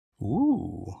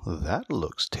Ooh, that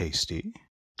looks tasty.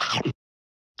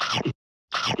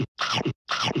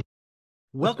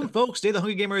 Welcome, folks. Day the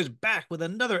Hungry Gamer is back with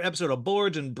another episode of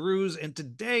Boards and Brews, and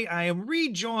today I am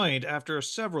rejoined after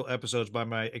several episodes by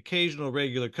my occasional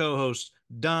regular co-host,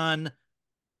 Don,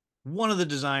 one of the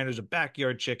designers of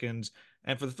Backyard Chickens.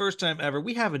 And for the first time ever,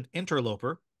 we have an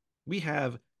interloper. We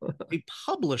have a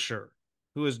publisher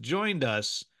who has joined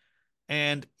us,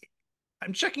 and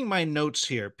I'm checking my notes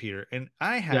here, Peter, and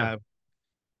I Yeah, have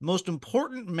most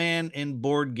important man in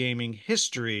board gaming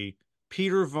history,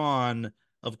 Peter Vaughn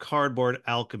of Cardboard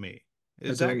Alchemy.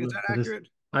 Is that's that all. is that accurate?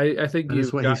 I think That is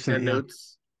you've what he got your sent, yeah.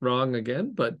 notes wrong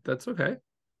again, but that's okay.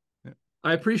 Yeah.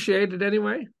 I appreciate it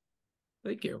anyway.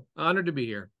 Thank you. Honored to be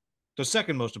here. So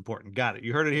second most important. Got it.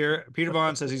 You heard it here. Peter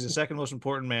Vaughn says he's the second most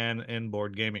important man in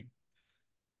board gaming.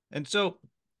 And so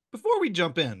before we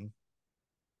jump in,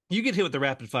 you get hit with the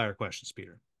rapid fire questions,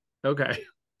 Peter. Okay. All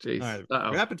Jeez. right.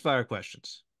 Uh-oh. Rapid fire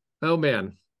questions. Oh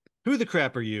man. Who the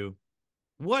crap are you?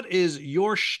 What is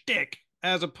your shtick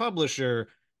as a publisher?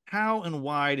 How and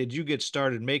why did you get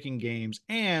started making games?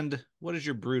 And what is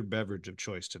your brewed beverage of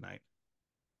choice tonight?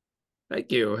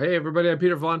 Thank you. Hey everybody, I'm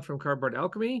Peter Vaughn from Cardboard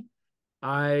Alchemy.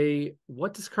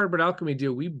 What does Cardboard Alchemy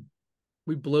do?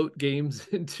 We bloat games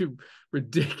into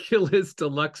ridiculous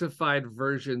deluxified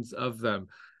versions of them.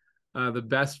 The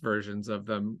best versions of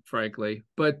them, frankly.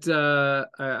 But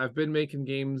I've been making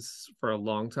games for a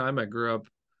long time. I grew up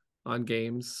on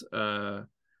games,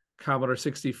 Commodore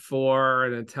 64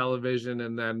 and a television,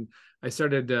 and then I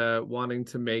started wanting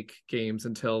to make games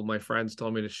until my friends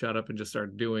told me to shut up and just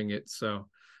start doing it. So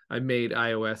I made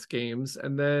iOS games,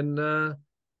 and then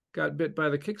got bit by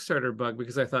the Kickstarter bug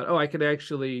because I thought, oh, I could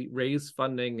actually raise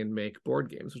funding and make board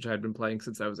games, which I had been playing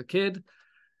since I was a kid.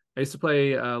 I used to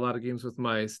play a lot of games with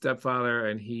my stepfather,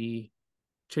 and he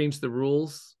changed the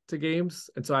rules to games.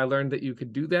 And so I learned that you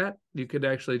could do that. You could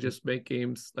actually just make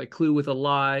games like Clue with a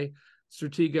lie,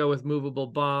 Stratego with movable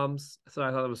bombs. So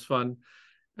I thought it was fun.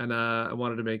 And I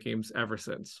wanted to make games ever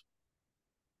since.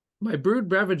 My brewed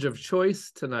beverage of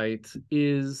choice tonight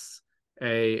is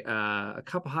a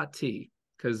cup of hot tea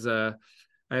because I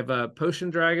have a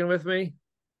potion dragon with me.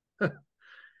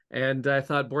 And I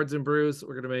thought Boards and Brews,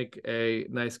 we're going to make a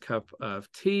nice cup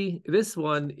of tea. This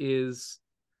one is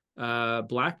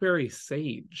blackberry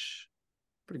sage.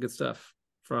 Pretty good stuff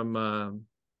from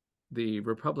the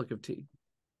Republic of Tea.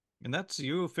 And that's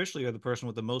you officially are the person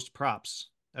with the most props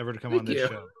ever to come on Thank this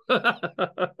you.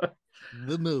 show.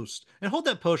 The most. And hold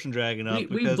that potion dragon up we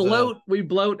because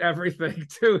bloat everything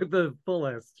to the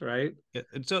fullest, right? yeah,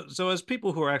 and so as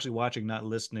people who are actually watching, not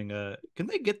listening, can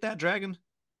they get that dragon?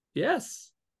 Yes.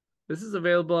 This is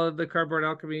available on the Cardboard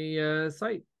Alchemy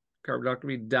site,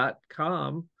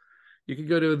 cardboardalchemy.com. You can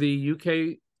go to the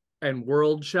UK and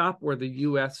World shop or the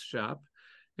US shop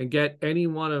and get any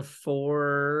one of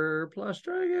 4 plush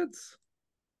dragons.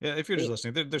 Yeah, if you're just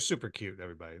listening, they're super cute,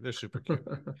 everybody. They're super cute.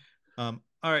 All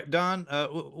right, Don,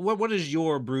 what is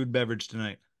your brewed beverage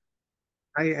tonight?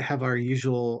 I have our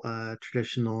usual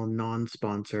traditional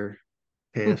non-sponsor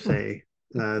KSA,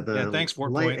 Yeah, the thanks,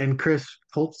 Fort light Point. and crisp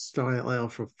Colt style ale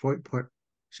from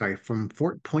from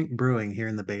Fort Point Brewing here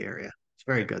in the Bay Area. It's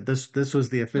very Yeah, good. This was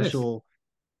the Nice. official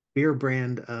beer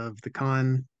brand of the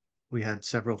con. We had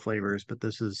several flavors, but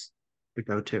this is the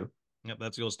go-to. yep,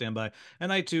 that's the old standby.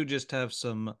 And I too just have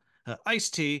some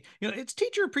iced tea. You know, it's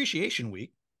Teacher Appreciation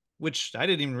Week, which I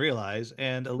didn't even realize,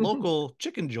 and a local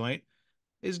chicken joint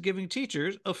is giving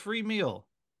teachers a free meal.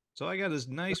 So I got this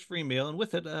nice free meal, and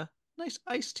with it, a nice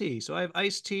iced tea. So I have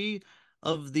iced tea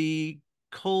of the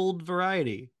cold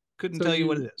variety. Couldn't So tell you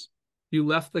what it is. you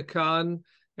left the con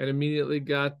and immediately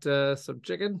got some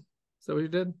chicken. Is that what you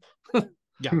did?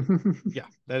 Yeah, yeah,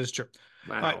 that is true.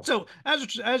 Wow. All right, so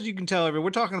as you can tell, everyone,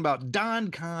 we're talking about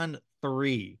DonCon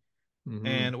 3.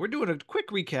 And we're doing a quick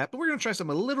recap, but we're going to try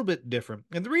something a little bit different.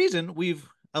 And the reason we've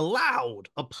allowed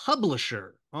a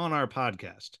publisher on our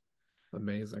podcast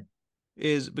Amazing.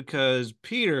 is because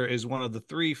Peter is one of the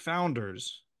 3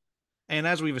 founders, and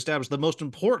as we've established, the most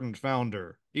important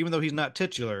founder, even though he's not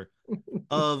titular,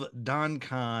 of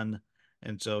DonCon.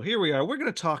 And so here we are. We're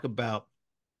going to talk about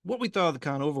what we thought of the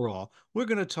con overall. We're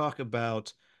going to talk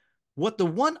about what the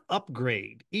one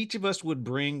upgrade each of us would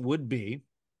bring would be,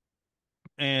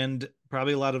 and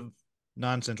probably a lot of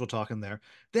nonsense we'll talk in there.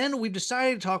 Then we've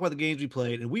decided to talk about the games we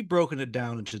played, and we've broken it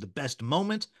down into the best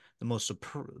moment,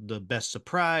 the best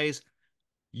surprise,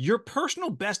 your personal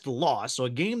best loss, so a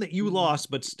game that you lost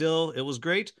but still it was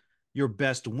great, your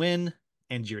best win,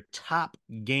 and your top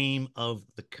game of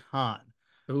the con.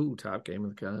 Ooh, top game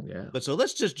of the con, yeah. But so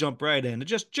let's just jump right in.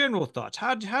 Just general thoughts.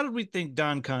 How did we think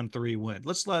DonCon 3 went?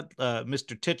 Let's let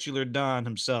Mr. Titular Don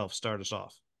himself start us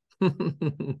off.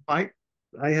 I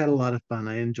I had a lot of fun.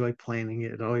 I enjoy planning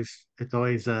it. It's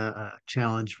always a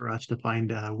challenge for us to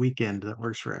find a weekend that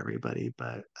works for everybody.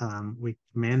 But we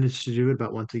managed to do it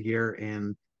about once a year,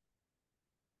 and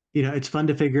it's fun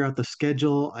to figure out the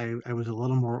schedule. I was a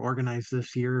little more organized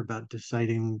this year about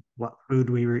deciding what food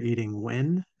we were eating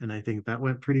when, and I think that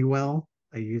went pretty well.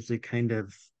 I usually kind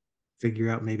of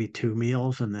figure out maybe 2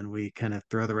 meals and then we kind of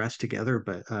throw the rest together.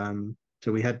 But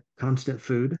so we had constant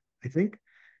food, I think.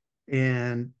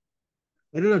 And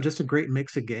I don't know, just a great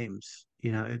mix of games.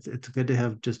 It's good to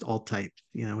have just all types.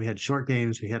 We had short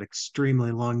games, we had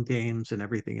extremely long games, and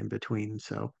everything in between.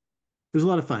 So it was a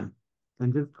lot of fun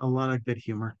and just a lot of good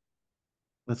humor.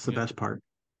 That's the Yeah. best part.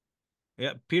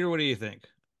 Yeah. Peter, what do you think?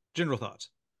 General thoughts.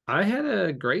 I had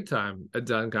a great time at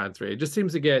DonCon 3. It just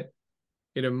seems to get,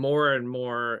 more and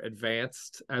more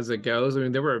advanced as it goes. I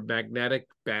mean, there were magnetic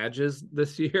badges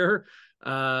this year.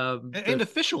 And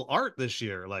official art this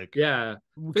year, like Yeah,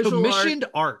 commissioned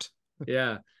art.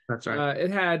 Yeah. That's right.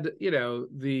 It had,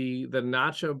 the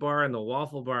nacho bar and the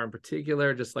waffle bar in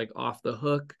particular, just like off the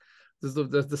hook.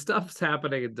 The stuff that's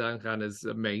happening at DonCon is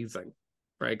amazing,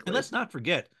 frankly. And let's not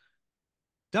forget,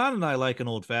 Don and I like an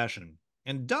old fashioned,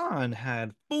 and Don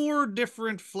had 4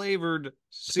 different flavored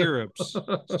syrups,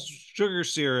 sugar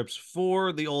syrups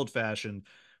for the old fashioned.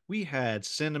 We had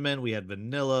cinnamon, we had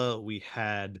vanilla, we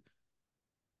had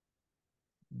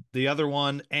the other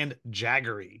one, and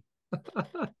jaggery.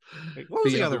 Wait, what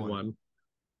was the other one?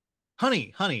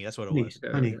 Honey, that's what it was.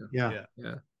 Honey, yeah.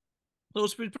 Yeah. It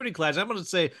was pretty classic. I'm going to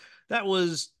say that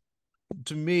was,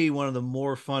 to me, one of the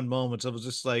more fun moments. I was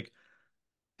just like,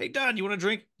 hey, Don, you want to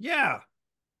drink? Yeah.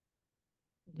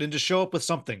 Then just show up with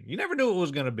something. You never knew what it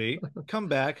was going to be. Come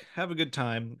back, have a good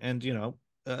time, and,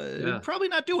 probably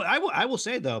not do it. I will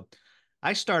say, though,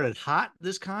 I started hot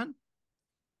this con.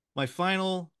 My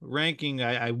final ranking,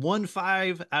 I won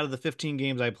 5 out of the 15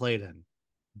 games I played in,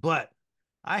 but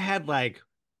I had like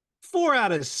 4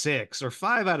 out of 6 or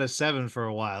 5 out of 7 for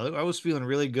a while. I was feeling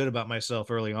really good about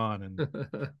myself early on, and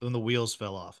then the wheels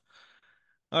fell off.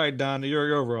 All right, Don,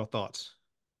 your overall thoughts.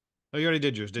 Oh, you already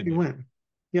did yours, didn't You you? went.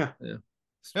 Yeah. Yeah.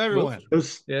 Everyone.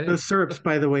 Those syrups,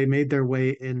 by the way, made their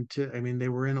way into, I mean, they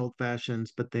were in old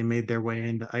fashions, but they made their way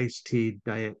into iced tea,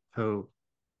 Diet Coke,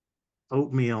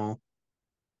 oatmeal,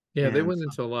 Yeah, they and went into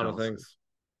a something lot of else. things.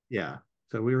 Yeah.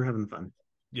 So we were having fun.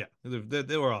 Yeah,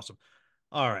 they were awesome.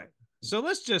 All right. So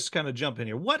let's just kind of jump in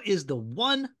here. What is the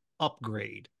one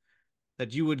upgrade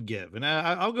that you would give? And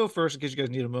I'll go first in case you guys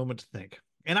need a moment to think.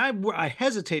 And I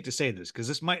hesitate to say this because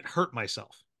this might hurt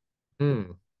myself.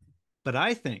 Hmm. But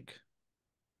I think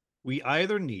we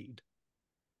either need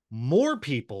more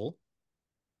people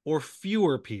or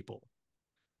fewer people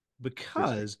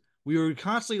because we were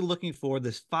constantly looking for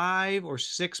this 5 or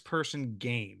 6 person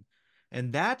game.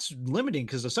 And that's limiting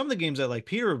because of some of the games that like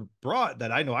Peter brought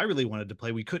that I know I really wanted to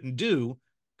play, we couldn't do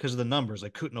because of the numbers.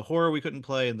 Like Kootenai Horror, we couldn't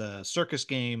play in the circus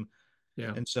game.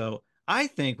 Yeah. And so I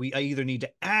think I either need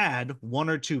to add 1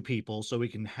 or 2 people so we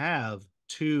can have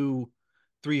 2,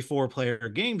 3, 4 player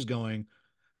games going,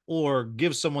 or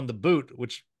give someone the boot,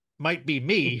 which might be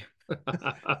me,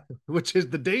 which is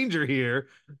the danger here,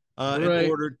 in Right.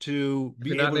 order to If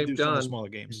you're be not able to do named some of the Don, smaller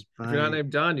games. if you're not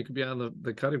named Don, you could be on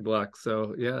the cutting block.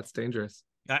 So yeah, it's dangerous.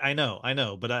 I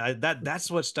know, but that's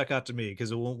what stuck out to me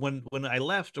because when I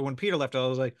left or when Peter left, I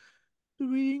was like,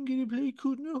 we didn't get to play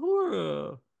Kootenai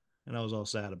Horror, and I was all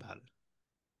sad about it.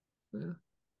 Yeah.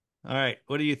 All right,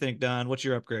 what do you think, Don? What's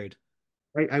your upgrade?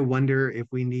 I wonder if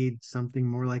we need something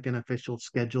more like an official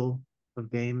schedule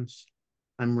of games.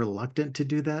 I'm reluctant to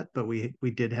do that, but we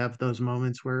did have those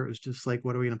moments where it was just like,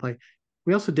 what are we going to play?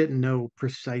 We also didn't know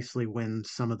precisely when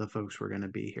some of the folks were going to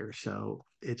be here, so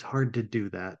it's hard to do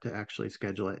that to actually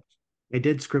schedule it. I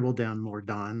did scribble down more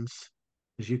Dons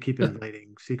because you keep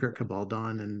inviting Secret Cabal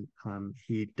Don, and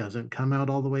he doesn't come out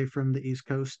all the way from the East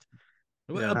Coast.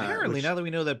 Well, Yeah. apparently, Which now that we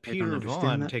know that I don't Peter understand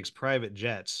Vaughn that. takes private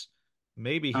jets,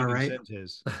 maybe he All can right. send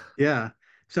his. Yeah.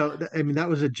 So, I mean, that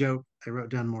was a joke. I wrote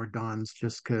down more Dons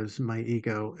just because my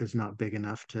ego is not big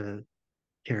enough to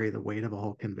carry the weight of a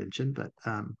whole convention. But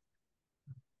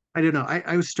I don't know.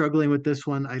 I was struggling with this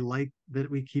one. I like that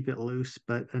we keep it loose,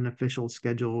 but an official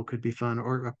schedule could be fun,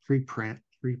 or a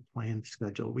pre-planned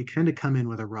schedule. We kind of come in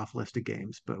with a rough list of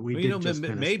games, but we Well, did just kind of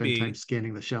spend time maybe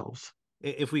scanning the shelves.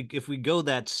 if we go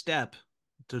that step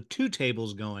to 2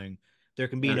 tables going, there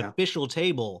can be an Yeah. official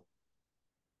table,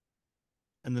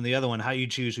 and then the other one, how you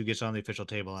choose who gets on the official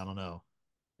table, I don't know.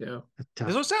 Yeah.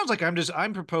 Because Tough. it sounds like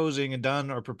I'm proposing and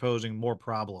Dunn are proposing more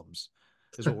problems.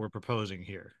 is what we're proposing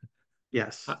here.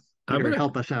 Yes. I, I'm Peter, gonna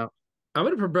help us out. I'm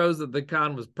gonna propose that the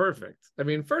con was perfect. I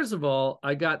mean, first of all,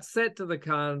 I got sent to the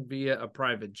con via a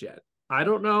private jet. I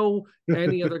don't know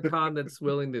any other con that's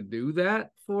willing to do that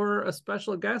for a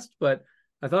special guest, but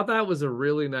I thought that was a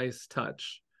really nice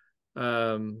touch.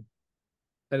 Um,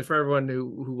 and for everyone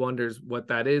who wonders what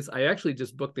that is, I actually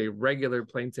just booked a regular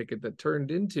plane ticket that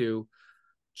turned into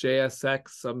JSX,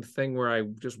 something where I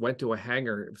just went to a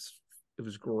hangar. It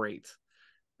was great,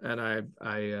 and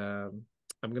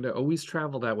I'm gonna always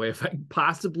travel that way if I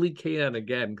possibly can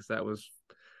again, because that was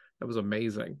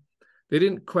amazing. They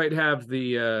didn't quite have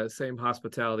the same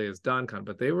hospitality as DonCon,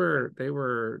 but they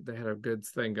had a good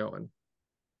thing going.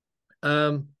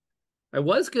 Um, I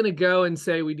was gonna go and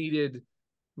say we needed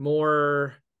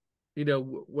more.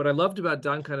 What I loved about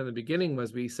DonCon in the beginning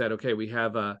was we said, okay, we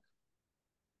have a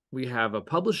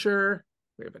publisher,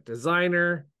 we have a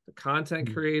designer, a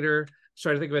content creator.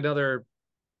 Trying to think of another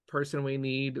person we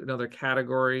need, another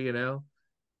category.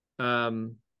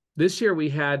 This year we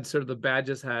had sort of the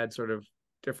badges had sort of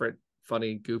different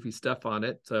funny, goofy stuff on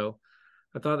it. So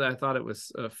I thought it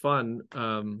was fun.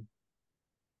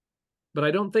 But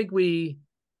I don't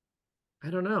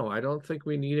know. I don't think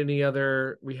we need any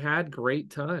other. We had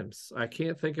great times. I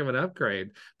can't think of an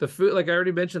upgrade. The food, like I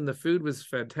already mentioned, the food was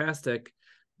fantastic.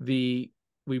 The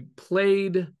we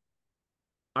played.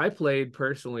 I played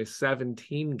personally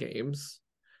 17 games,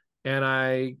 and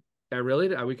I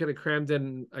really we could have crammed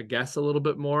in, I guess, a little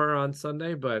bit more on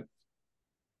Sunday, but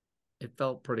it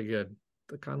felt pretty good.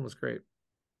 The con was great.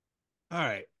 All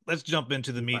right, let's jump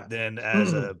into the meat But then,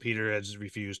 as Peter has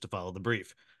refused to follow the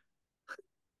brief.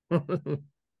 All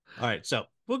right, so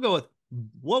we'll go with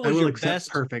what I was will your accept best?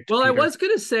 perfect, Well, I Peter. was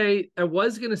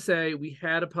gonna say we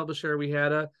had a publisher, we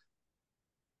had a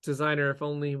designer. If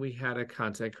only we had a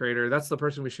content creator. That's the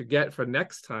person we should get for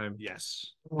next time.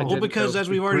 Yes. I Well, Oh, didn't because know. as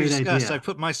we've already great discussed, I idea.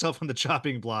 put myself on the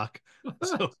chopping block,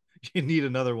 so you need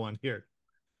another one here.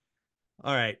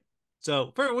 All right.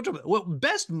 So, for what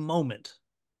best moment?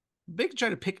 Big try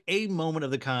to pick a moment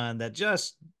of the con that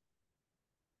just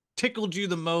tickled you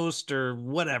the most, or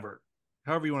whatever,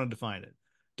 however you want to define it.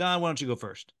 Don, why don't you go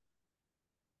first?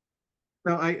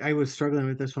 No, I was struggling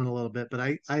with this one a little bit, but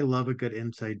I love a good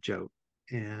inside joke.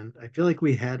 And I feel like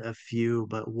we had a few,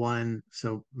 but one.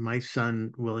 So my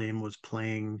son William was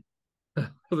playing, This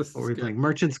what is were we good. playing?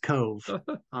 Merchant's Cove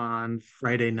on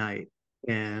Friday night.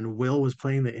 And Will was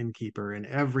playing the innkeeper. And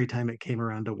every time it came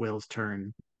around to Will's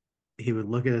turn, he would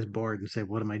look at his board and say,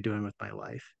 "What am I doing with my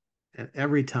life?" And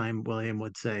every time William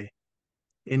would say,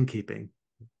 "Innkeeping."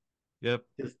 Yep.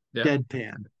 Just Yeah,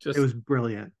 deadpan. It just was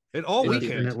brilliant. And all And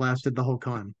innkeeping. it weekend. lasted the whole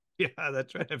con. Yeah,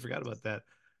 that's right. I forgot about that.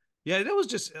 Yeah, it was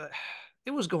just,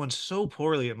 it was going so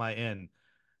poorly at my end.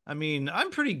 I mean,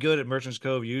 I'm pretty good at Merchant's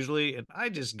Cove usually, and I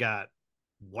just got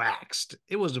waxed.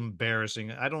 It was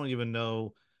embarrassing. I don't even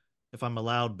know if I'm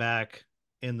allowed back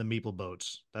in the meeple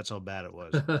boats. That's how bad it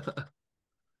was.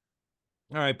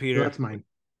 All right, So Peter. that's mine.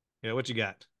 Yeah, what you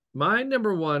got? My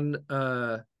number one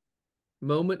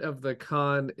moment of the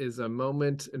con is a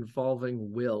moment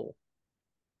involving Will,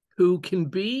 who can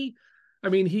be, I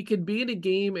mean, he can be in a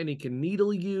game and he can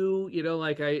needle you,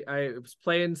 like I was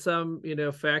playing some,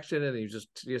 faction, and he was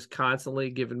just constantly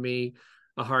giving me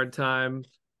a hard time.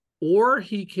 Or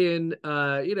he can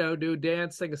do a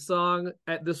dance, sing a song.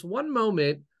 At this one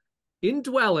moment in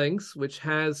Dwellings, which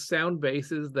has sound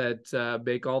bases that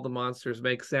make all the monsters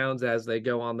make sounds as they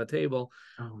go on the table,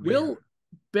 Oh man. Will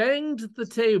banged the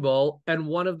table and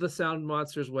one of the sound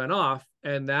monsters went off,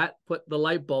 and that put the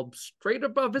light bulb straight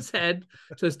above his head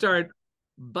to start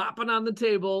bopping on the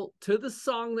table to the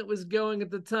song that was going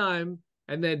at the time.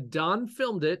 And then Don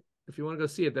filmed it. If you want to go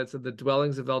see it, that's at the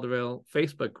Dwellings of Eldervale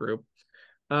Facebook group.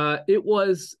 It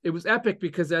was epic,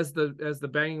 because as the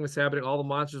banging was happening, all the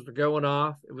monsters were going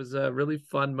off. It was a really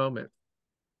fun moment.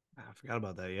 I forgot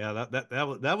about that. Yeah,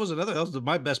 that was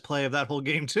my best play of that whole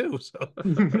game too.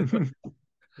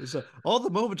 So all the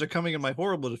moments are coming in my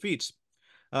horrible defeats.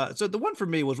 So the one for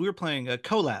me was we were playing a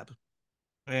collab,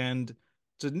 and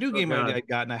it's a new Oh game I God.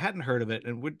 got, and I hadn't heard of it,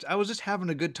 and I was just having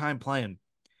a good time playing.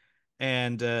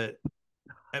 And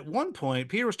at one point,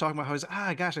 Peter was talking about how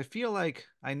he's, gosh, I feel like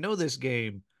I know this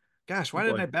game. Gosh, Oh why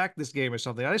didn't I boy. back this game or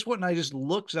something? I just went and I just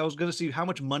looked. I was going to see how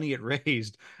much money it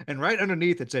raised, and right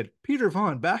underneath it said Peter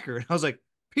Vaughn backer, and I was like,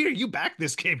 Peter, you backed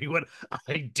this game? He went,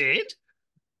 I did,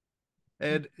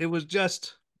 and it was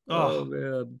just, Oh oh,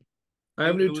 man.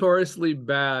 I'm it was. notoriously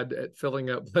bad at filling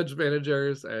out pledge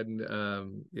managers, and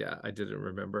yeah, I didn't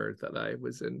remember that I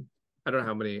was in. I don't know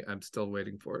how many I'm still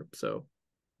waiting for. So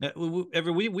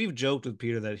We've joked with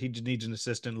Peter that he needs an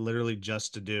assistant literally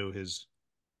just to do his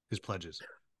pledges.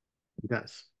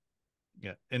 Yes.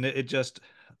 Yeah, and it just,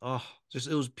 oh, just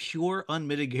it was pure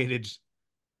unmitigated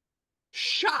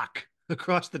shock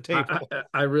across the table.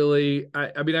 I really,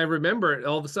 I mean, I remember it.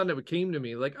 All of a sudden, it came to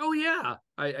me like, oh yeah,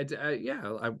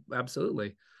 yeah,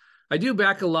 absolutely. I do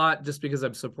back a lot just because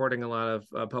I'm supporting a lot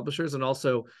of publishers, and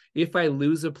also if I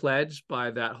lose a pledge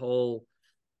by that whole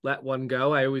let one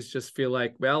go, I always just feel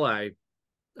like, well, I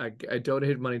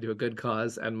donated money to a good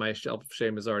cause, and my shelf of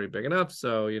shame is already big enough,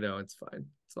 so it's fine.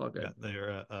 It's all good. Yeah,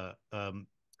 they're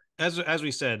as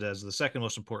we said, as the second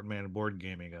most important man in board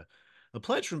gaming, the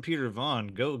pledge from Peter Vaughn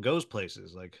goes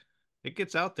places. Like it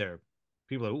gets out there.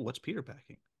 People are like, "Ooh, what's Peter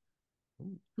backing?"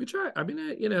 Ooh. We try. I mean,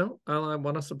 I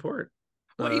want to support.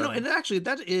 Well, and actually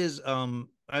that is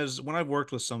as when I've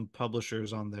worked with some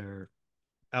publishers on their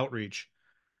outreach,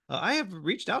 I have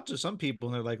reached out to some people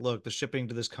and they're like, "Look, the shipping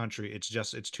to this country,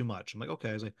 it's too much." I'm like,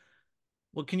 "Okay." I was like,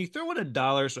 "Well, can you throw in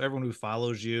 $1 so everyone who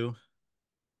follows you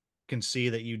can see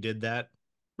that you did that?"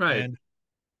 Right. And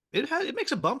it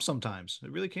makes a bump sometimes.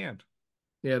 It really can.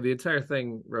 Yeah, the entire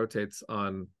thing rotates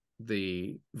on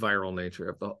the viral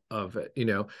nature of it.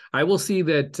 I will see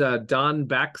that Don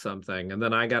back something, and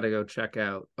then I got to go check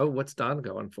out. Oh, what's Don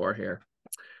going for here?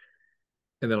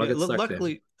 And then I'll Yeah, get sucked in.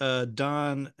 luckily,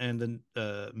 Don and then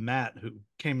Matt, who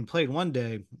came and played one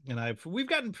day, and we've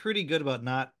gotten pretty good about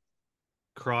not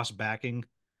cross backing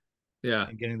Yeah,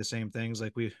 and getting the same things.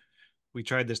 Like we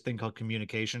tried this thing called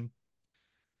communication,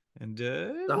 and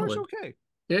it works solid. okay.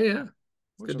 Yeah, yeah,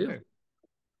 it's a Works good deal. okay.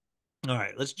 All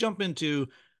right, let's jump into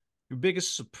your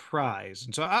biggest surprise.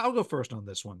 And so I'll go first on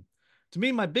this one. To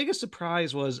me, my biggest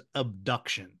surprise was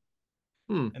Abduction.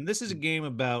 Hmm. And this is a game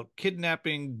about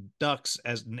kidnapping ducks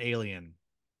as an alien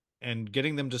and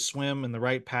getting them to swim in the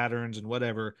right patterns and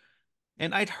whatever.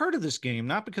 And I'd heard of this game,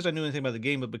 not because I knew anything about the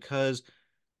game, but because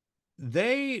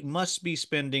they must be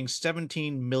spending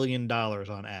 $17 million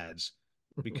on ads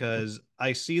because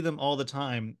I see them all the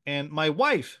time. And my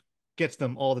wife gets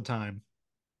them all the time.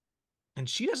 And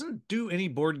she doesn't do any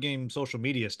board game social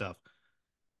media stuff.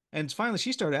 And finally,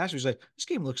 she started asking. She's like, "This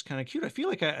game looks kind of cute. I feel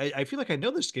like I feel like I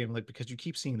know this game, like because you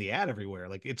keep seeing the ad everywhere.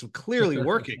 Like it's clearly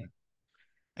working."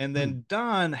 And Hmm. then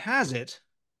Don has it,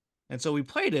 and so we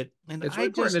played it, and It's really I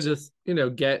important to just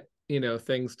just get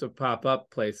things to pop up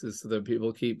places so that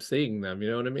people keep seeing them.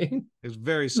 You know what I mean? it was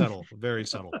very subtle, very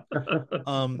subtle.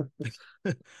 Um,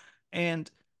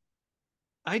 and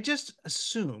I just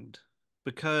assumed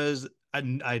because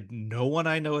no one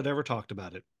I know had ever talked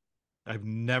about it. I've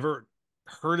never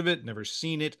heard of it, never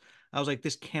seen it. I was like,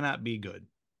 this cannot be good.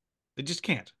 It just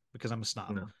can't because I'm a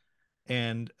snob. No.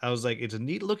 And I was like, it's a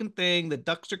neat looking thing. The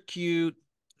ducks are cute.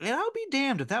 And I'll be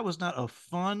damned if that was not a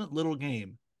fun little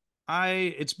game.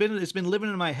 It's been living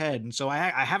in my head, and so I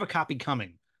have a copy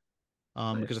coming.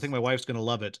 Because I think Nice. my wife's gonna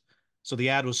love it. So the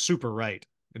ad was super right.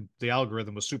 The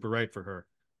algorithm was super right for her.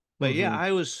 But yeah, Mm-hmm.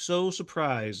 I was so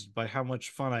surprised by how much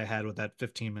fun I had with that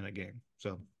 15-minute game.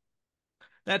 So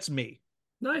that's me.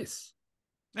 Nice.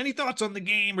 Any thoughts on the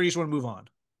game, or you just want to move on?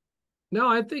 No,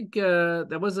 I think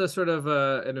that was a sort of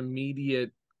an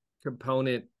immediate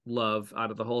component love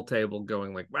out of the whole table,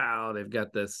 going like, wow, they've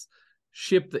got this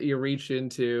ship that you reach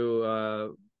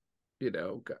into. You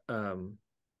know, um,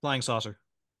 Flying saucer.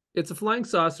 it's a flying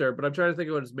saucer, but I'm trying to think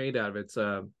of what it's made out of.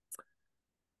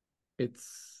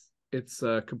 It's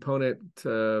a component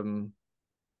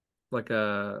like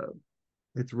a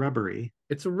It's rubbery.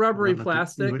 it's a I rubbery don't know if you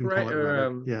plastic, wouldn't call right? it Or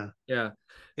rubber. Yeah. yeah,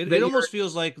 It that you're almost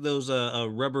feels like those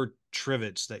rubber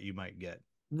trivets that you might get.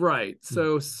 right.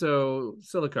 Hmm. So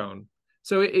silicone.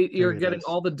 So you're Maybe it getting is.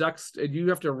 all the ducks, and you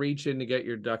have to reach in to get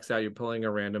your ducks out. You're pulling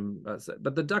a random,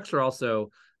 but the ducks are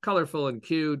also colorful and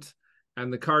cute,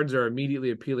 and the cards are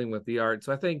immediately appealing with the art.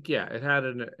 So I think, yeah, it had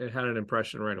an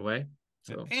impression right away.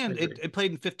 So I And agree. it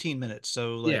played in 15 minutes,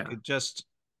 so like Yeah, it just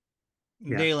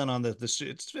Yeah. nailing on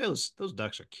it's those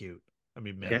ducks are cute. I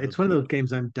mean, Yeah. man, It's one of those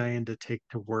games I'm dying to take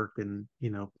to work and,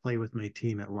 play with my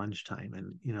team at lunchtime.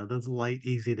 And, those light,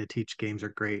 easy to teach games are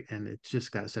great. And it's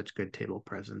just got such good table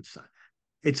presence.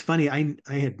 It's funny. I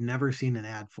had never seen an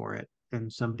ad for it.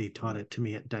 And somebody taught it to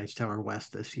me at Dice Tower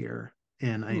West this year.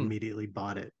 And I hmm. immediately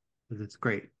bought it because it's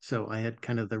great. So I had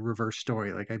kind of the reverse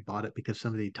story. Like I bought it because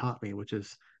somebody taught me, which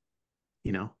is,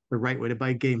 the right way to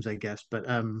buy games, I guess. But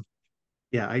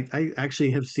yeah, I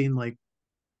actually have seen like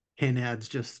 10 ads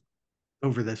just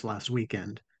over this last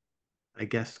weekend, I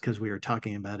guess, because we were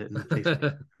talking about it in the Facebook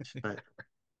groups. But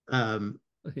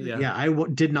Yeah. yeah,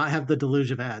 did not have the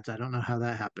deluge of ads. I don't know how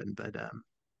that happened, but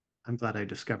I'm glad I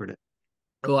discovered it.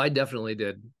 Well, I definitely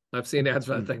did. I've seen ads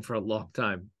for that Hmm. thing for a long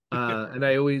time.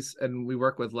 And we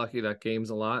work with Lucky Duck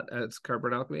Games a lot at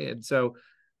Cardboard Alchemy. And so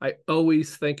I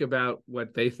always think about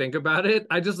what they think about it.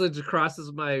 I just, it just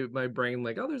crosses my brain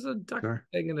like, oh, there's a duck Sure.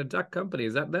 thing in a duck company.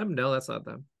 Is that them? No, that's not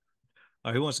them.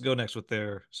 All right, who wants to go next with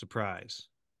their surprise?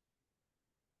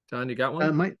 John, you got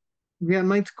one? My yeah,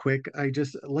 mine's quick. I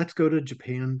just let's go to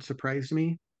Japan surprised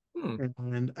me. Hmm.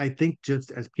 And I think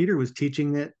just as Peter was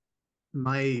teaching it,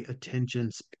 my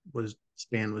was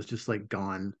span was just like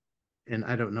gone. And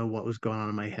I don't know what was going on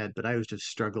in my head, but I was just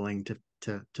struggling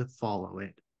to follow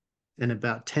it. And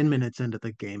about 10 minutes into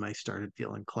the game, I started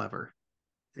feeling clever.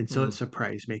 And so it Hmm.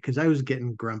 surprised me because I was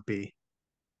getting grumpy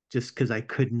just because I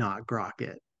could not grok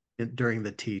it during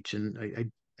the teach. And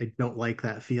I don't like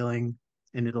that feeling.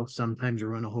 And it'll sometimes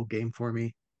ruin a whole game for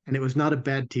me. And it was not a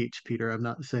bad teach, Peter. I'm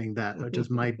not saying that. But just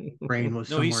my brain was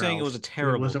No, he's somewhere saying it was a else and it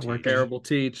terrible wasn't working. teach. Terrible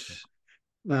teach.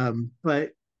 But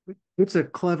it's a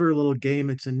clever little game.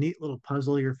 It's a neat little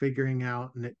puzzle you're figuring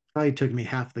out. And it probably took me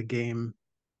half the game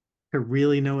to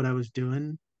really know what I was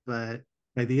doing. But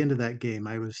by the end of that game,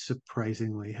 I was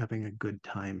surprisingly having a good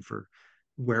time for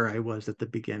where I was at the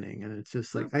beginning. And it's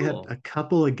just like Oh, I had cool. a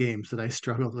couple of games that I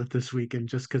struggled with this weekend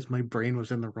just because my brain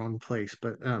was in the wrong place.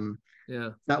 But Yeah.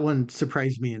 that one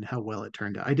surprised me in how well it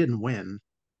turned out. I didn't win,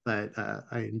 but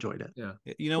I enjoyed it. Yeah.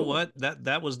 You know Cool. what?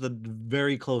 That was the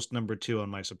very close number two on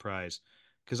my surprise,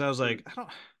 because I was Hmm. like, I don't.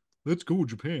 Let's go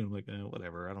Japan. I'm like,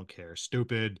 whatever. I don't care.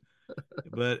 Stupid.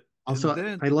 But and Also,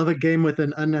 then I love a game with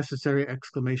an unnecessary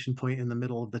exclamation point in the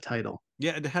middle of the title.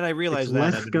 yeah, had I It's realized that,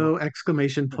 I'd let's been more. go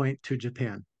exclamation point to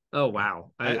Japan. Oh, Yeah,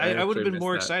 wow. I I would have actually been missed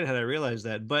more that. excited had I realized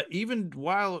that. But even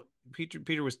while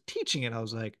Peter was teaching it, I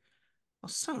was like, oh,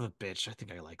 son of a bitch, I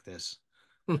think I like this.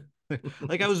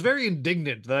 Like I was very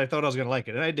indignant that I thought I was gonna like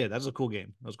it, and I did. That was a cool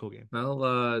game. That was a cool game.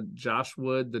 Well, Josh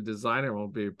Wood, the designer, will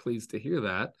be pleased to hear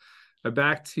that. I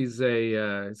backed. He's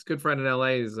a good friend in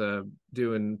LA. He's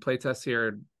doing playtests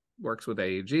here, works with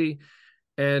AEG,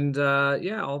 and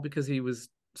yeah, all because he was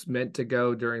meant to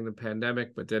go during the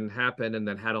pandemic, but didn't happen, and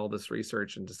then had all this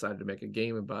research and decided to make a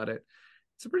game about it.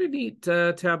 It's a pretty neat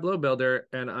tableau builder,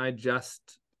 and I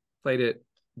just played it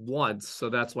once, so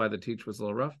that's why the teach was a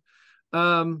little rough.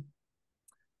 Um,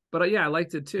 but yeah, I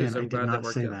liked it too, And so I I'm did glad that not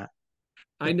worked say out. that.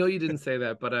 I know you didn't say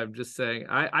that, but I'm just saying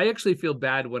I actually feel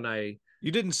bad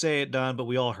You didn't say it, Don, but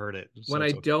we all heard it, when so I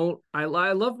it's okay. don't I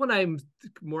love when I'm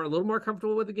a little more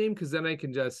comfortable with the game because then I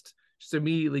can just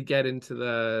immediately get into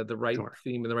the right Sure.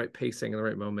 theme and the right pacing and the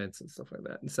right moments and stuff like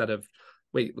that instead of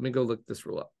wait, let me go look this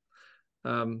rule up.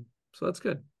 So that's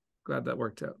good. Glad that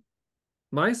worked out.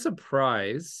 My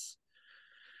surprise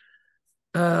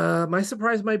my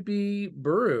surprise might be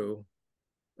Buru,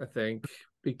 I think,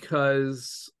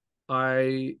 because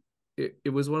I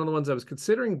it was one of the ones I was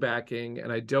considering backing,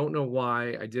 and I don't know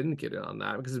why I didn't get it on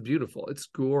that because it's beautiful. It's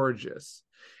gorgeous.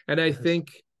 And I Yes.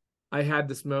 think I had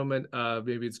this moment of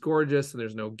maybe it's gorgeous and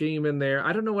there's no game in there.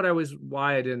 I don't know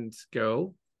why I didn't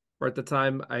go. Or at the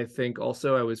time, I think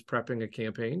also I was prepping a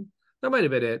campaign. That might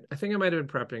have been it. I think I might have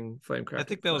been prepping I Flamecraft at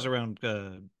think the that was time. around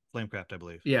Flamecraft, I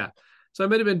believe. Yeah. So I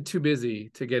might have been too busy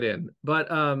to get in. But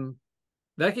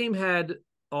that game had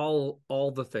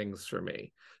all the things for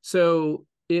me. So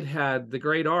it had the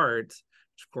great art,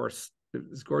 which of course it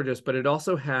was gorgeous, but it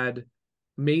also had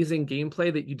amazing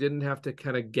gameplay that you didn't have to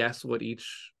kind of guess what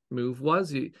each move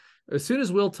was. As soon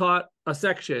as Will taught a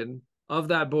section of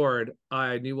that board,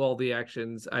 I knew all the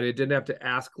actions. I didn't have to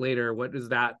ask later, what is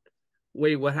that?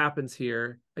 Wait, what happens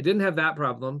here? I didn't have that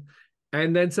problem.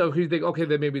 And then so you think, okay,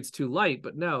 then maybe it's too light,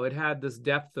 but no, it had this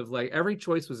depth of like every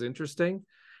choice was interesting.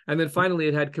 And then finally,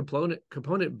 it had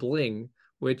component bling,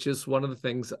 which is one of the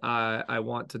things I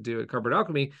want to do at Cardboard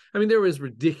Alchemy. I mean, there was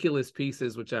ridiculous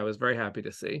pieces, which I was very happy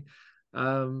to see.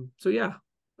 So yeah,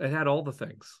 it had all the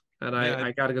things, and Yeah,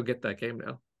 I got to go get that game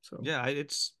now. So yeah,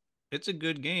 it's a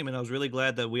good game, and I was really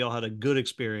glad that we all had a good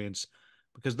experience,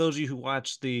 because those of you who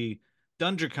watched the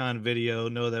DungeonCon video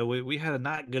know that we had a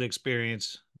not good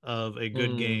experience of a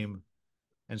good mm. game,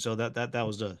 and so that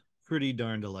was a pretty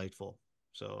darn delightful.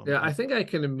 So Yeah, I think I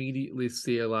can immediately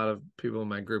see a lot of people in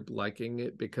my group liking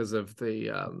it because of the.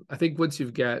 I think once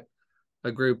you get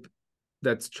a group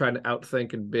that's trying to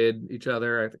outthink and bid each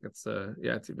other, I think it's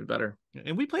yeah, it's even better.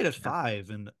 and we played at Yeah. 5,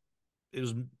 and it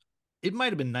was it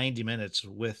might have been 90 minutes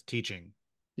with teaching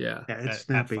Yeah, Yeah, it's at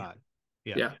snappy. 5.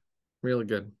 Yeah. yeah, really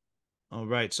good. All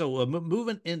right. So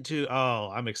moving into,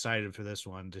 I'm excited for this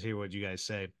one to hear what you guys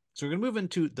say. So we're gonna move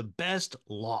into the best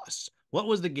loss. What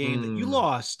was the game that you Mm.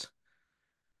 lost,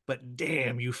 but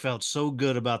damn, you felt so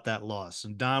good about that loss?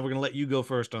 And Don, we're gonna let you go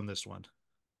first on this one.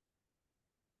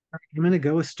 I'm gonna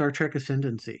go with Star Trek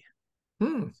Ascendancy.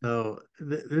 Hmm. So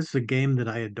this is a game that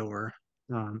I adore,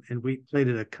 and we played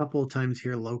it a couple of times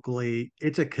here locally.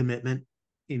 It's a commitment,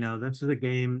 this is a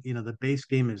game, the base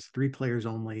game is 3 players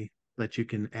only, but you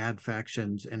can add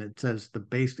factions, and it says the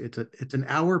base, it's an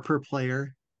hour per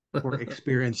player for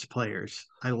experienced players.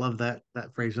 I love that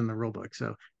phrase in the rule book.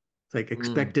 So it's like Mm.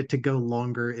 expect it to go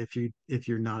longer if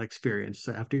you're not experienced.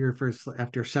 So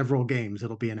after several games,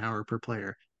 it'll be an hour per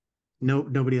player.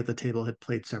 Nobody at the table had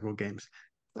played several games,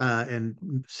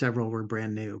 and several were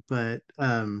brand new. But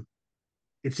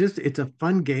it's a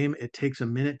fun game. It takes a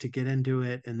minute to get into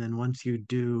it, and then once you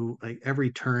do, like every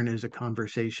turn is a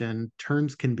conversation.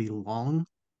 Turns can be long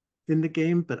in the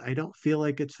game, but I don't feel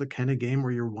like it's the kind of game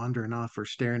where you're wandering off or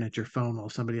staring at your phone while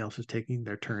somebody else is taking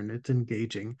their turn. It's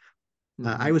engaging.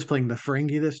 I Mhm. was playing the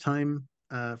Ferengi this time,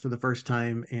 for the first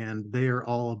time, and they are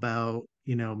all about,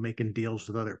 making deals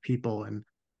with other people and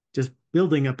just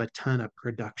building up a ton of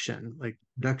production. Like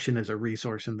production is a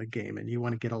resource in the game, and you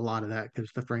want to get a lot of that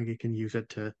because the Ferengi can use it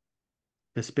to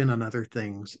spin on other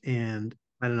things. And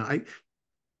I don't know,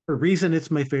 the reason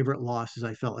it's my favorite loss is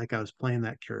I felt like I was playing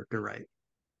that character right.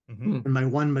 Mm-hmm. Mm. And my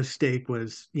one mistake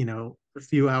was, a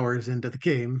few hours into the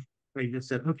game, I just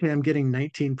said, okay, I'm getting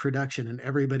 19 production. And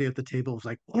everybody at the table was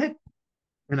like, what?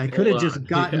 And I could Hold have just on.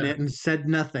 gotten Yeah. it and said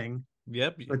nothing,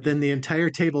 Yep. but then the entire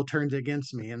table turns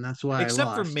against me, and that's why I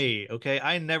Except for lost. me, okay?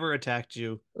 I never attacked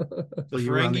you. The So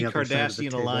you were on the Ferengi other side of the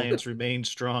Cardassian table. alliance remained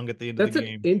strong at the end of the That's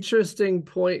an game. interesting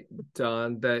point,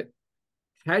 Don, that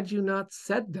had you not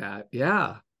said that,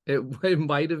 yeah, it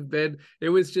might have been, it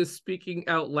was just speaking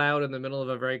out loud in the middle of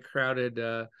a very crowded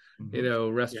Mm-hmm. Yeah.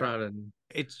 restaurant. And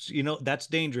It's, that's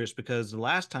dangerous because the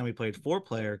last time we played 4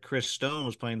 player, Chris Stone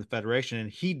was playing the Federation and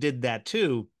he did that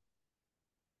too.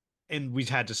 And we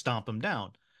had to stomp him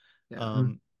down. yeah. Mhm.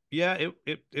 Um, yeah,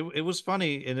 it was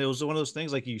funny. And it was one of those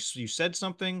things like you said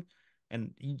something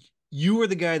and you were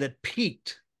the guy that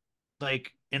peaked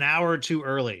like an hour or two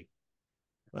early.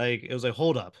 Like it was like,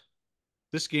 hold up.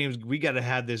 We got to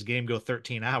have this game go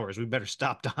 13 hours. We better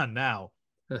stop Don now.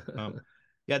 Um,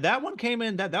 yeah, that one came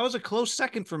in. That was a close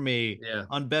second for me Yeah.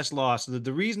 on best loss.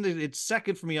 The reason that it's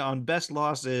second for me on best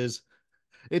loss is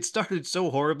it started so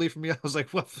horribly for me. I was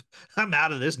like, well, I'm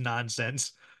out of this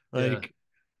nonsense. Yeah. Like,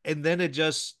 and then it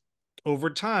just over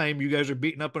time, you guys are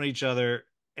beating up on each other,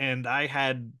 and I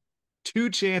had 2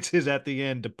 chances at the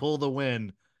end to pull the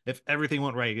win if everything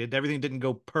went right. Everything didn't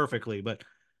go perfectly, but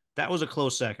that was a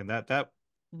close second. That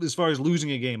as far as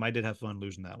losing a game, I did have fun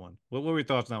losing that one. What were your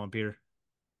thoughts on that one, Peter?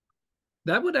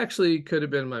 That would actually could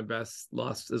have been my best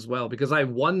loss as well, because I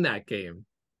won that game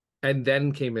and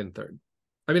then came in third.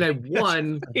 I mean, I That's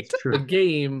won right. That's the true.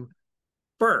 game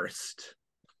first,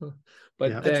 but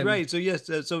Yeah. That's then right. So yes,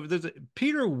 so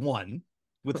Peter won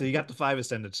he got the 5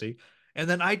 ascendancy, and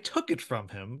then I took it from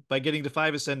him by getting the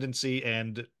 5 ascendancy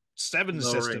and 7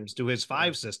 systems lowering. to his Yeah.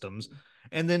 5 systems,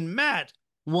 and then Matt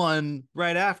won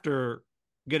right after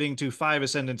getting to 5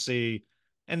 ascendancy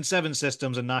and 7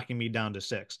 systems and knocking me down to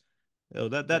 6. So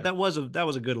Yeah. that was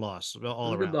a good loss It was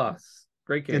all a good around. loss.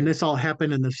 Great And game. this all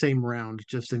happened in the same round,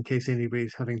 just in case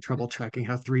anybody's having trouble tracking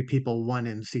how 3 people won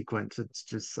in sequence. It's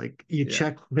just like you Yeah.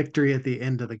 check victory at the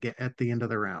end of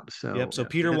the round. Yep. So So Yeah. we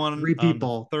Peter had won three on the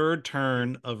people. third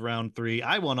turn of round 3.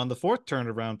 I won on the fourth turn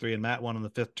of round 3, and Matt won on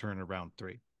the fifth turn of round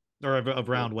 3, or of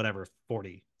round Cool. whatever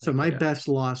 40. So my Yeah. best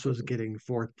loss was getting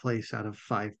fourth place out of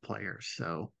 5 players.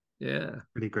 So Yeah.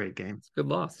 pretty great game. It's a good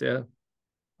loss. Yeah.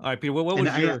 All right, Peter. What And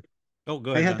was your? Oh,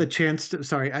 go I ahead, had the Don. chance to,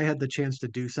 sorry, I had the chance to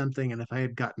do something, and if I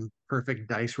had gotten perfect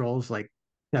dice rolls like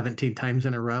 17 times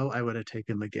in a row, I would have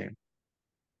taken the game.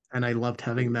 And I loved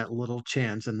having that little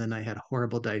chance, and then I had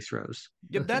horrible dice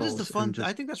Yep, that is the rolls and fun. I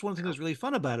just think that's one thing yeah. that's really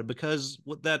fun about it because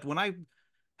when I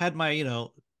had my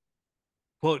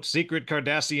quote secret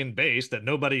Cardassian base that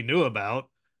nobody knew about,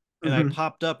 and I Mhm.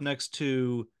 popped up next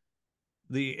to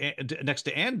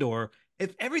Andor,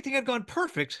 if everything had gone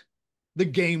perfect, the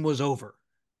game was over.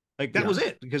 Like that Yeah. was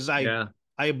it because Yeah.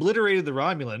 I obliterated the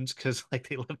Romulans because like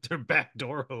they left their back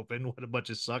door open. What a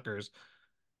bunch of suckers!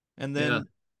 And Yeah. then,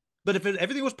 but if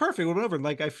everything was perfect, whatever.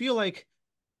 Like I feel like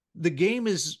the game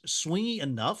is swingy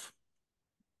enough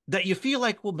that you feel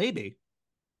like, well, Yeah.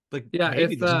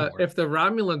 maybe there's more. If the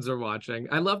Romulans are watching,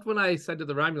 I loved when I said to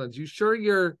the Romulans, "You sure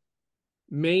your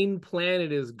main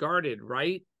planet is guarded,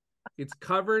 right? It's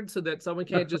covered so that someone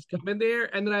can't just come in there."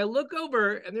 And then I look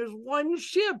over and there's one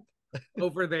ship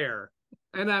over there.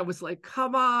 And I was like,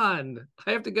 come on,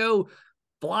 I have to go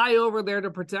fly over there to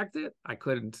protect it. I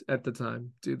couldn't at the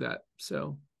time do that.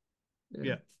 So, yeah.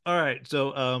 Yeah. All right.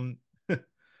 So,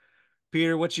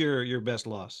 Peter, what's your best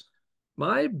loss?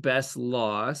 My best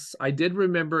loss, I did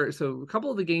remember. So, a couple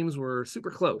of the games were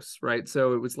super close, right?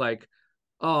 So, it was like,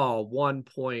 oh, 1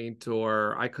 point,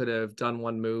 or I could have done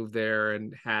one move there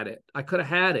and had it. I could have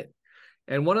had it.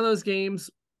 And one of those games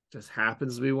just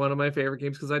happens to be one of my favorite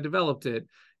games because I developed it,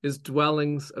 is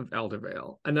Dwellings of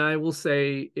Eldervale. And I will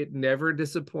say it never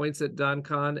disappoints at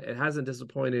DonCon. It hasn't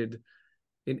disappointed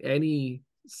in any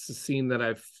scene that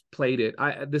I've played it.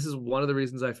 This is one of the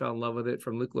reasons I fell in love with it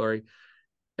from Luke Laurie.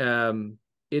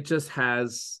 It just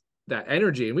has that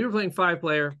energy. And we were playing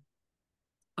 5-player.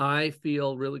 I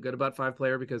feel really good about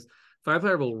 5-player because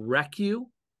 5-player will wreck you.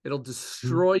 It'll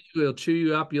destroy you. It'll chew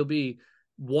you up. You'll be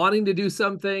wanting to do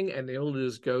something and it'll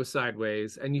just go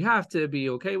sideways. And you have to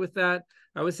be okay with that.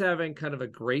 I was having kind of a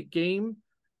great game.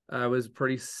 I was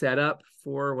pretty set up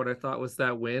for what I thought was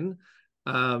that win.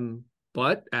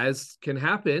 But as can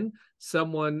happen,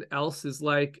 someone else is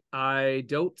like, I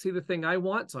don't see the thing I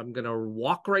want, so I'm going to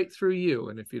walk right through you.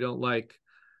 And if you don't like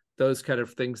those kind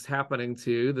of things happening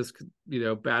to you, this,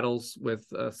 battles with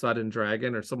a sudden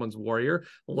dragon or someone's warrior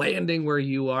landing where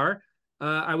you are,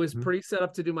 I was pretty set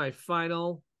up to do my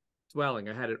final dwelling.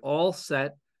 I had it all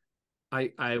set.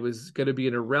 I was going to be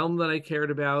in a realm that I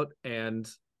cared about, and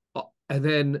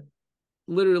then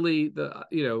literally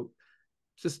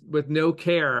just with no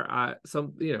care,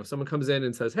 someone comes in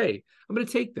and says, "Hey, I'm going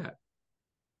to take that."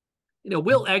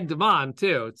 Will egged him on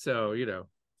too, so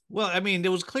Well, I mean,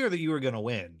 it was clear that you were going to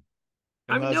win.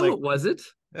 I know it wasn't.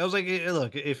 I was like,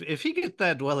 look, if he gets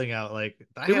that dwelling out, like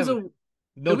it was a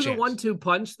chance. A 1-2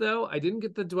 punch, though. I didn't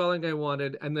get the dwelling I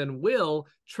wanted, and then Will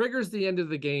triggers the end of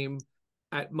the game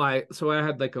so I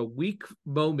had like a weak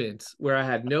moment where I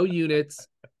had no units,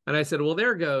 and I said, well,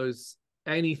 there goes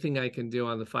anything I can do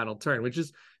on the final turn, which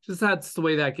is just that's the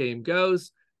way that game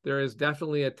goes. There is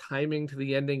definitely a timing to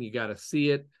the ending. You got to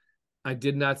see it. I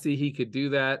did not see he could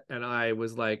do that, and I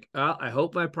was like, I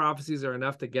hope my prophecies are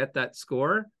enough to get that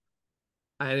score.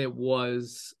 And it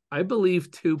was, I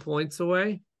believe, 2 points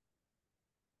away.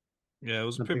 Yeah, it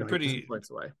was pretty 2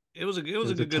 points away. It was a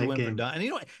good win game for Don.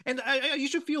 And and you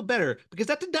should feel better because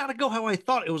that did not go how I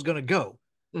thought it was going to go.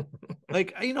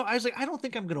 Like, I was like, I don't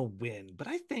think I'm going to win, but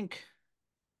I think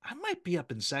I might be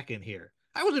up in second here.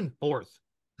 I was in fourth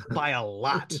by a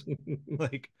lot.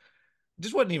 Like,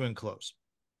 just wasn't even close.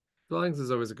 Dwellings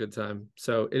is always a good time.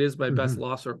 So it is my best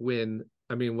loss or win.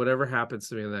 I mean, whatever happens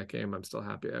to me in that game, I'm still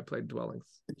happy I played Dwellings.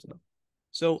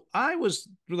 So I was,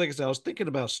 like I said, I was thinking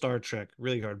about Star Trek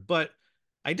really hard, but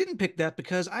I didn't pick that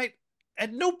because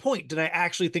at no point did I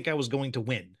actually think I was going to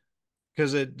win.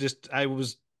 Because I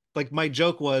was like, my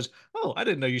joke was, oh, I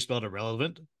didn't know you spelled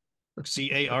irrelevant.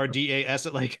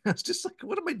 Cardas. Like, I was just like,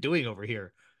 what am I doing over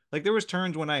here? Like, there was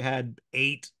turns when I had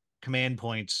 8 command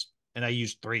points and I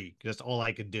used 3 because that's all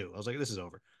I could do. I was like, this is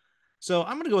over. So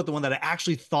I'm going to go with the one that I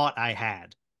actually thought I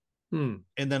had. And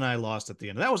then I lost at the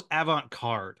end. That was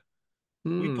Avant-Garde.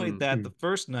 We played that the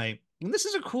first night. And this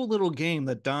is a cool little game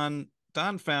that Don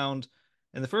found.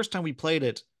 And the first time we played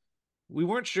it, we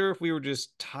weren't sure if we were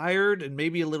just tired and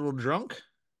maybe a little drunk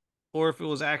or if it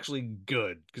was actually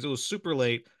good because it was super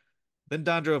late. Then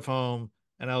Don drove home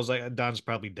and I was like, Don's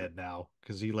probably dead now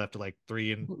because he left at like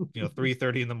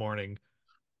 3:30 in the morning.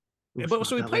 But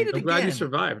so we played it again. I'm glad you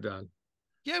survived, Don.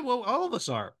 Yeah, well, all of us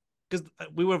are because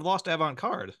we would have lost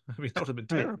Avant-Garde. I mean, that would have been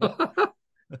terrible.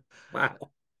 Wow.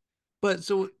 But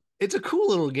so it's a cool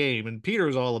little game, and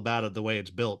Peter's all about it the way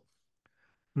it's built.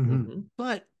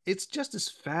 But it's just this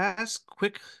fast,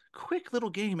 quick little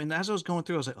game. And as I was going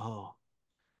through, I was like, oh,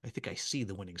 I think I see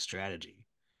the winning strategy.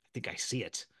 I think I see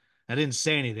it. I didn't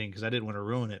say anything because I didn't want to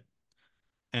ruin it.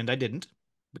 And I didn't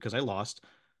because I lost.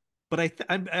 But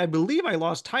I believe I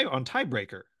lost on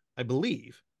tiebreaker. I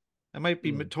believe. I might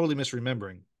be totally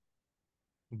misremembering.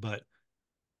 But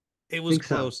it was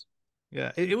close. So.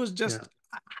 Yeah, it was just,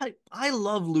 I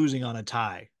love losing on a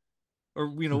tie. Or,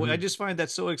 I just find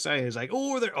that so exciting. It's like,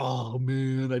 oh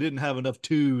man, I didn't have enough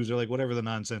 2s or like whatever the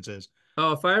nonsense is.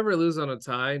 Oh, if I ever lose on a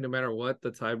tie, no matter what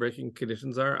the tie-breaking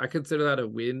conditions are, I consider that a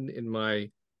win in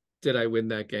my, did I win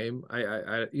that game?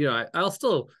 I'll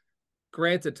still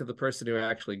grant it to the person who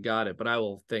actually got it, but I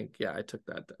will think, yeah, I took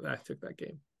that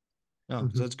game. Oh,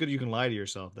 so that's good. You can lie to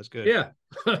yourself. That's good. Yeah.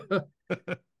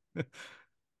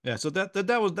 Yeah. So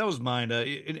that was mine.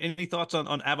 Any thoughts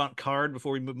on Avant-Garde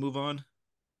before we move on?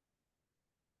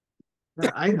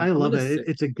 I love it.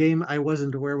 It's a game I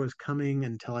wasn't aware was coming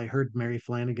until I heard Mary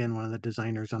Flanagan, one of the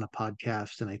designers, on a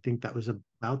podcast. And I think that was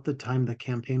about the time the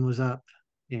campaign was up.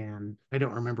 And I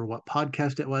don't remember what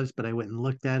podcast it was, but I went and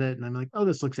looked at it and I'm like, oh,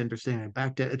 this looks interesting. I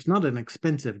backed it. It's not an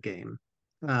expensive game.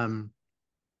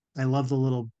 I love the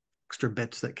little extra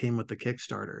bits that came with the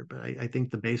Kickstarter, but I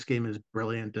think the base game is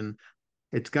brilliant and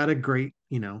it's got a great,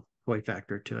 toy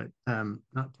factor to it.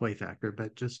 Not toy factor,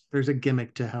 but just there's a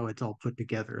gimmick to how it's all put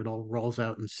together. It all rolls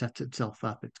out and sets itself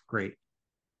up. It's great.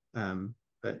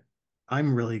 But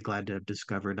I'm really glad to have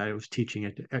discovered. I was teaching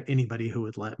it to anybody who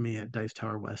would let me at Dice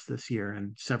Tower West this year,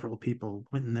 and several people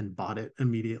went and then bought it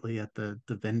immediately at the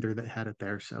vendor that had it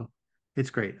there. So it's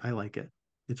great. I like it.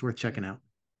 It's worth checking out.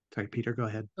 Sorry, Peter, go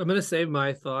ahead. I'm gonna save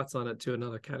my thoughts on it to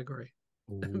another category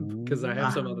because I have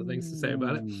Ah, some other things to say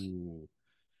about it. Ooh.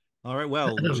 All right.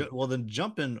 Well, then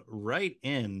jumping right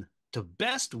in to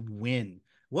best win.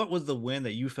 What was the win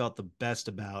that you felt the best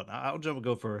about? I'll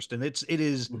go first, and it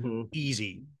is Mhm.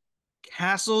 easy.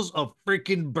 Castles of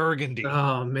freaking Burgundy.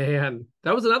 Oh man,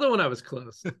 that was another one I was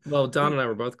close. Well, Don We and I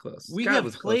were both close. we Scott have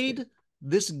was close too. played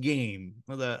this game.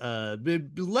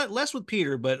 Less with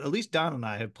Peter, but at least Don and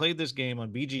I have played this game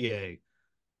on BGA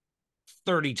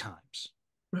 30 times.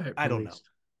 Right. I at don't know. least.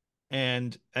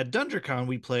 And at DungeonCon,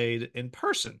 we played in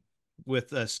person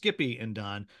with Skippy and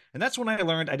Don. And that's when I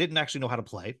learned I didn't actually know how to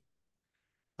play.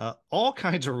 All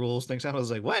kinds of rules, things. I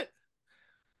was like, what?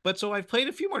 But so I've played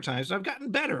a few more times and I've gotten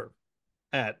better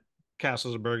at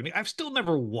Castles of Burgundy. I've still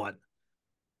never won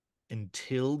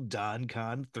until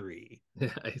DonCon 3.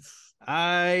 Nice.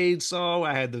 I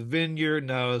had the vineyard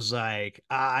and I was like,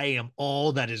 I am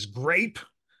all that is grape.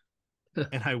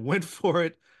 And I went for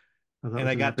it Oh, that and was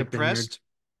I an got epic vineyard. depressed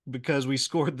because we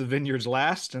scored the vineyards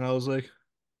last. And I was like,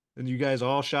 and you guys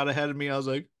all shot ahead of me. I was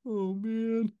like, oh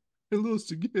man, I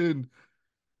lost again.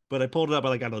 But I pulled it up. I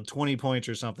like, I don't know, 20 points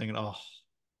or something. And oh,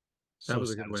 That so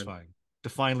was a good win. satisfying to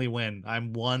finally win.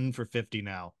 I'm 1 for 50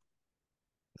 now.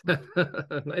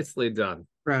 Nicely done.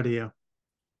 Proud of you.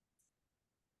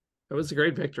 That was a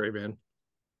great victory, man.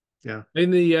 Yeah.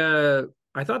 In the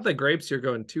I thought the grapes you're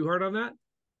going too hard on that.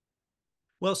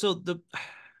 Well, so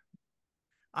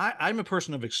I'm a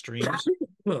person of extremes.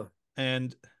 Huh.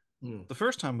 And Hmm. the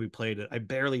first time we played it, I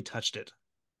barely touched it.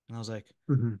 And I was like,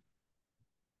 Hmm.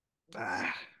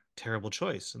 terrible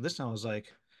choice. And this time I was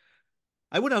like,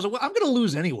 I was like, well, I'm going to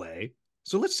lose anyway.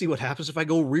 So let's see what happens if I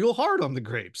go real hard on the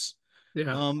grapes.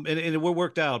 Yeah. And it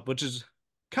worked out, which is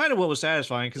kind of what was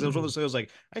satisfying because it was one of those. I was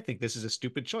like, I think this is a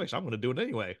stupid choice. I'm going to do it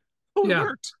anyway. Oh, it Yeah.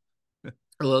 worked.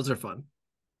 Well, those are fun.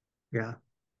 Yeah.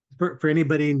 For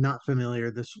anybody not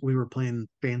familiar, this we were playing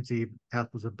Fancy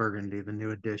Apples of Burgundy, the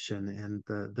new edition, and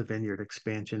the Vineyard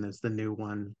expansion is the new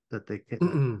one that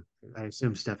I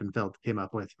assume Stefan Feld came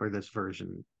up with for this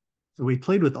version. So we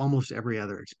played with almost every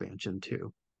other expansion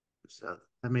too. So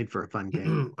that made for a fun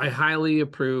game. I highly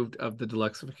approved of the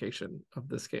deluxification of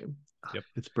this game. Yep.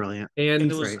 It's brilliant. And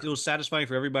And it was Great. it was satisfying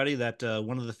for everybody that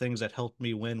one of the things that helped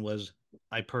me win was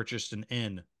I purchased an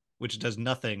inn, which does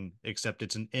nothing except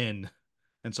it's an inn,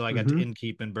 and so I got to Hmm.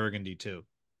 innkeep in Burgundy too.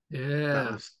 That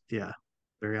yeah. was, yeah,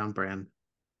 very on brand.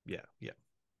 Yeah, yeah.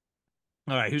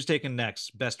 All right, who's taking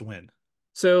next? Best win.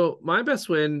 So my best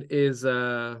win is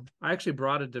I actually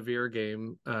brought a Devere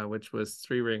game, which was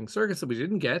Three Ring Circus that we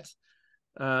didn't get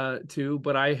to,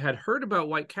 but I had heard about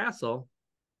White Castle,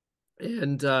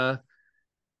 and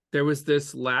there was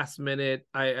this last minute.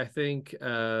 I think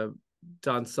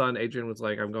Don's son Adrian was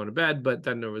like, "I'm going to bed," but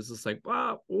then there was this like,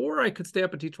 "Wow," or I could stay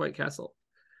up and teach White Castle.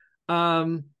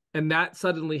 And that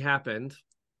suddenly happened,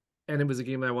 and it was a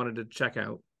game I wanted to check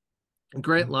out.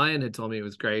 Grant Lyon had told me it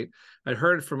was great. I'd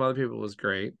heard from other people it was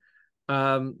great.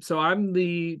 So I'm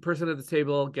the person at the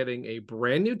table getting a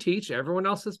brand new teach. Everyone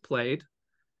else has played.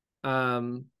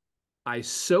 I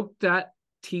soaked that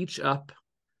teach up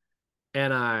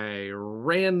and I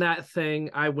ran that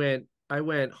thing. I went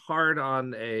hard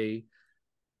on I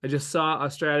just saw a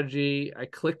strategy. I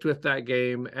clicked with that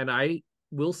game, and I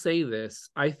will say this.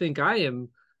 I think I am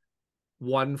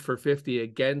 1 for 50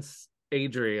 against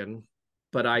Adrian,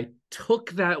 but I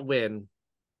took that win.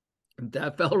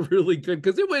 That felt really good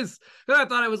because I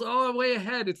thought I was way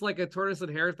ahead. It's like a tortoise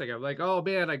and hare thing. I'm like, oh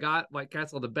man, I got White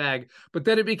Castle in the bag. But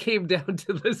then it became down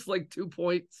to this like 2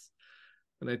 points,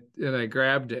 and I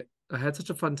grabbed it. I had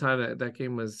such a fun time. That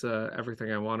game was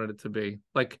everything I wanted it to be.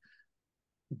 Like,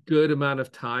 good amount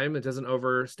of time. It doesn't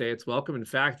overstay its welcome. In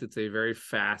fact, it's a It very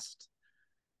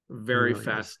really is.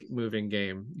 fast moving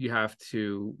game. You have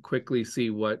to quickly see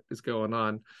what is going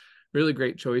on. Really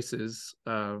great choices.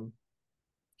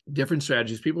 Different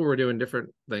strategies. People were doing different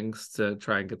things to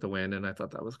try and get the win, and I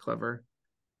thought that was clever.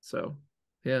 So,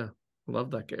 yeah, I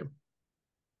love that game.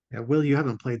 Yeah, Will, you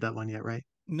haven't played that one yet, right?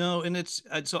 No, and it's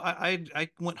so I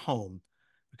went home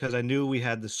because I knew we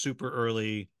had the super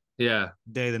early Yeah.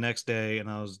 day the next day, and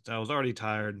I was already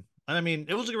tired. And I mean,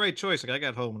 it was a great choice. Like I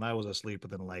got home and I was asleep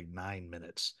within like 9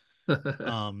 minutes.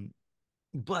 Um,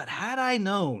 but had I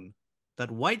known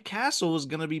that White Castle was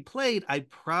going to be played, I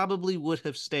probably would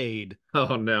have stayed.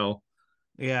 Oh no.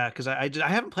 Yeah, because I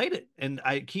haven't played it, and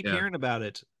I keep Yeah. hearing about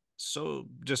it. So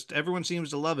just everyone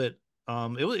seems to love it.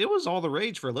 It was all the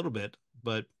rage for a little bit,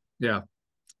 but Yeah.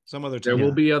 some other There time.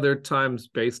 will be other times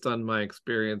based on my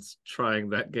experience trying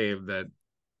that game that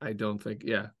I don't think,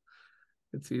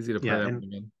 it's easy to play that one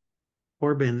again.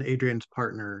 Corbin, Adrian's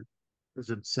partner, is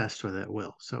obsessed with it,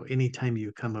 Will. So anytime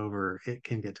you come over, it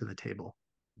can get to the table,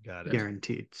 Got it.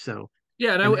 guaranteed. So,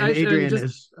 Yeah, and and and Adrian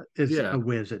just is a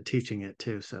whiz at teaching it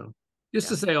too. So, just yeah,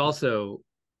 to say also,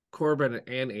 Corbin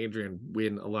and Adrian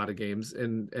win a lot of games,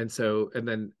 and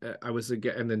then I was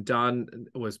again, and then Don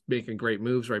was making great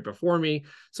moves right before me,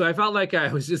 so I felt like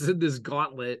I was just in this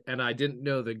gauntlet, and I didn't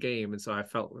know the game, and so I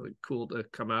felt really cool to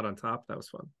come out on top. That was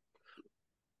fun.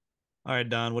 All right,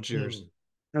 Don, what's yours?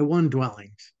 I won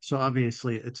Dwellings, so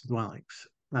obviously it's Dwellings.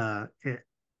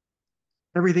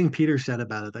 Everything Peter said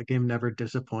about it, that game never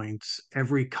disappoints.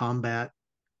 Every combat,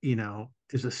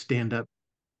 is a stand-up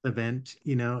event.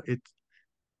 It's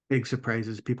big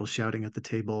surprises, people shouting at the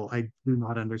table. I do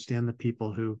not understand the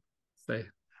people who Say.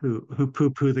 who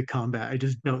poo-poo the combat. I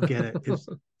just don't get it. It's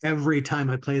every time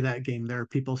I play that game, there are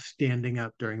people standing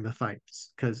up during the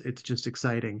fights because it's just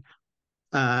exciting.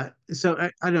 So I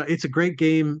don't know. It's a great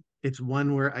game. It's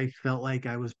one where I felt like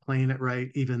I was playing it right,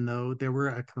 even though there were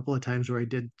a couple of times where I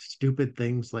did stupid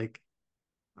things like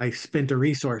I spent a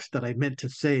resource that I meant to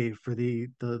save for the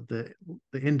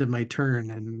end of my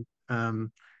turn and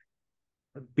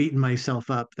beating myself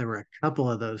up. There were a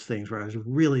couple of those things where I was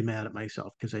really mad at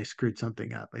myself because I screwed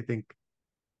something up. I think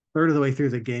third of the way through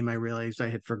the game, I realized I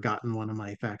had forgotten one of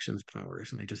my faction's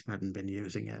powers and I just hadn't been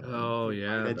using it. And Oh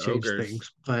yeah, that the changed ogres.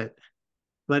 things,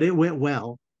 but it went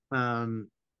well. Um,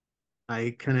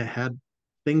 I kind of had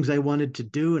things I wanted to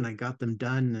do and I got them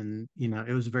done. And,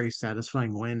 it was a very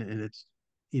satisfying win. And it's,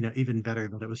 even better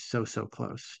that it was so, so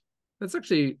close. That's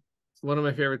actually one of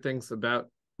my favorite things about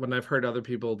when I've heard other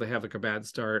people, they have like a bad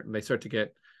start and they start to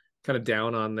get kind of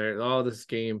down on this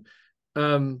game.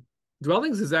 Um,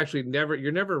 Dwellings is actually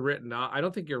you're never written off. I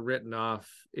don't think you're written off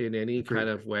in any Agreed. kind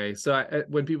of way. So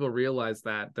when people realize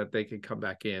that they can come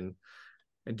back in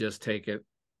and just take it,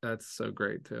 that's so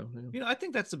great too. Yeah. I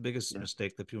think that's the biggest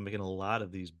mistake that people make in a lot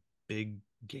of these big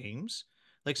games.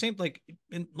 Like same like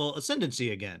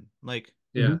Ascendancy again. Like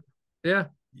Yeah. Yeah.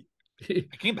 I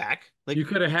came back. Like you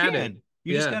could have had it.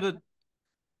 You just gotta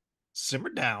simmer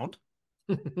down.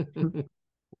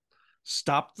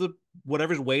 Stop the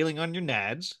whatever's wailing on your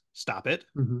nads. Stop it,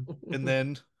 and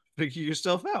then figure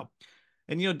yourself out.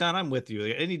 And Don, I'm with you.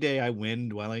 Any day I win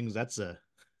Dwellings, that's a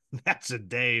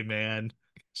day, man.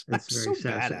 It's I'm very so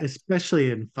sad, bad at it. especially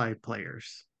in 5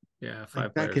 players. Yeah,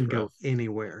 Like that can go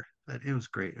anywhere. But it was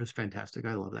great. It was fantastic.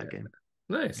 I love that game.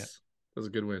 Nice. That was a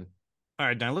good win. All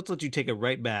right, Don, let's let you take it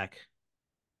right back.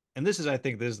 And this is, I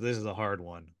think, this is a hard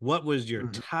one. What was your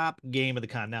top game of the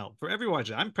con? Now, for everyone,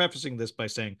 I'm prefacing this by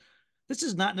saying this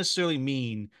does not necessarily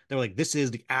mean they're like this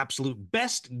is the absolute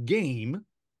best game,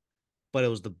 but it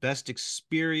was the best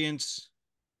experience.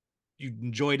 You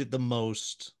enjoyed it the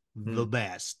most, the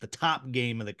best, the top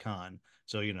game of the con.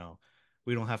 So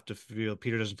we don't have to feel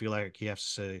Peter doesn't feel like he has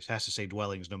to say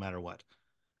Dwellings no matter what.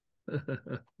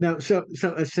 No, so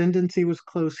Ascendancy was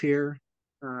close here.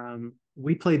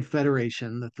 We played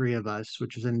Federation, the three of us,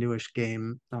 which is a newish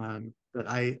game that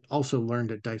I also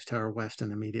learned at Dice Tower West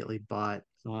and immediately bought.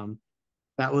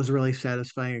 That was a really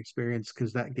satisfying experience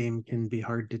because that game can be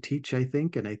hard to teach, I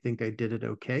think, and I think I did it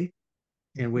okay,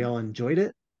 and we all enjoyed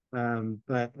it.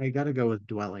 But I got to go with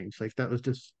Dwellings. Like that was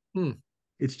just,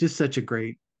 it's just such a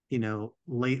great,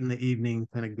 late in the evening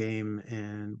kind of game,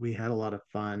 and we had a lot of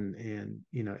fun. And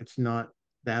it's not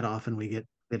that often we get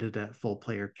fitted at full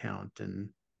player count, and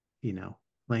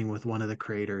playing with one of the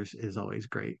creators is always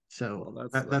great. So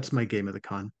that's my game of the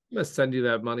con. I'm gonna send you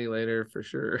that money later for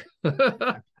sure.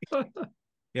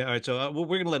 Yeah, all right. So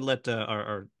we're gonna let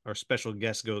our special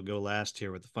guest go last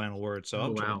here with the final word. So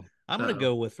I'm gonna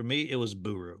go with, for me it was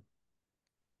Buru.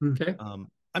 Okay.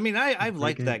 I mean I've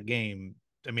liked that game.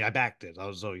 I mean I backed it. I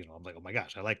was I'm like, oh my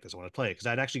gosh, I like this. I want to play it because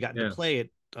I'd actually gotten to play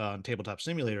it on Tabletop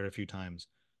Simulator a few times,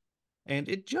 and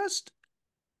it just,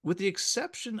 with the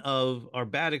exception of our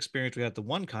bad experience we had at the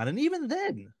one con, and even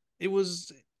then it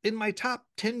was in my top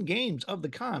 10 games of the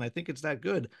con. I think it's that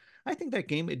good. I think that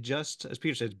game, it just, as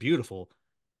Peter said, it's beautiful,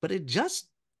 but it just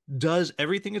does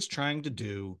everything it's trying to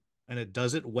do, and it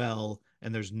does it well,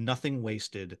 and there's nothing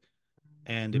wasted,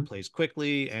 and it plays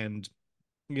quickly, and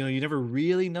you never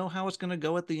really know how it's going to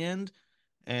go at the end,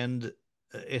 and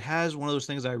it has one of those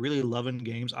things I really love in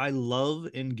games. I love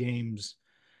in games.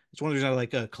 It's one of the reasons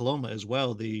I like Coloma as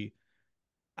well.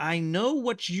 I know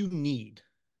what you need,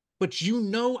 but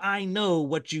I know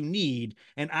what you need,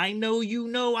 and I know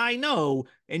I know,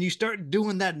 and you start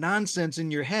doing that nonsense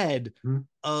in your head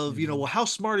of, well, how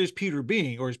smart is Peter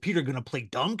being, or is Peter going to play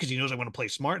dumb because he knows I want to play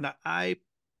smart? And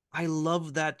I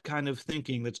love that kind of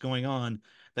thinking that's going on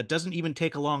that doesn't even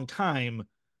take a long time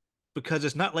because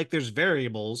it's not like there's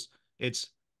variables. It's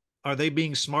are they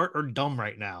being smart or dumb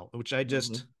right now? Which I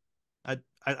just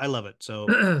I love it. So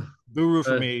Guru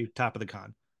for Uh, me, top of the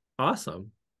con.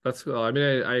 Awesome. That's cool. I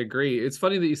mean, I agree. It's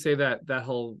funny that you say that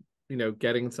whole,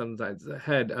 getting sometimes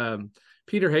ahead.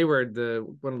 Peter Hayward, the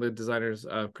one of the designers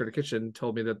of Critter Kitchen,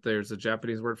 told me that there's a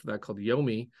Japanese word for that called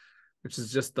yomi, which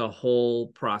is just the whole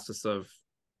process of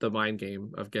the mind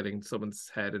game of getting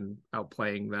someone's head and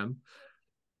outplaying them.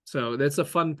 So that's a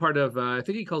fun part of, I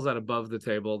think he calls that above the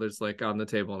table. There's like on the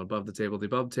table and above the table. The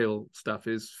above table stuff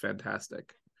is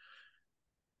fantastic.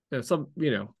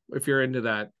 If you're into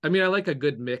that, I mean, I like a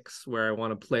good mix where I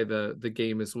want to play the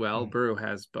game as well. Burrow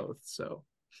has both, so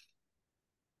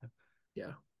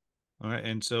yeah. All right,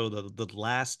 and so the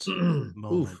last Oof.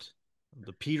 moment,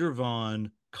 the Peter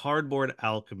Vaughn Cardboard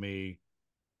Alchemy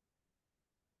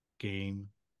game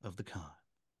of the con.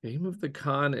 Game of the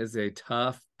Con is a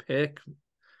tough pick.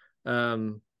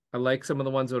 I like some of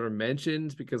the ones that are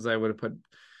mentioned because I would have put,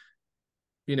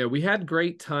 we had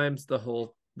great times the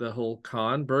whole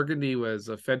con. Burgundy was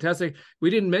a fantastic.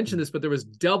 We didn't mention this, but there was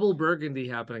double Burgundy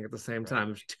happening at the same time.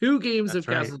 There's two games That's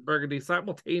of right. Castles Burgundy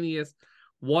simultaneous,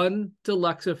 one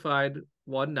deluxified,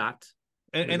 one not.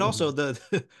 And also the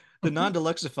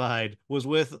non-deluxified was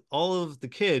with all of the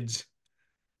kids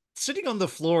sitting on the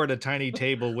floor at a tiny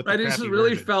table with the I just crappy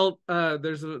really version. felt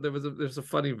there's a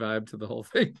funny vibe to the whole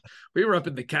thing. We were up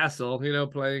in the castle,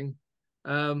 playing.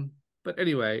 But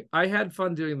anyway, I had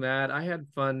fun doing that. I had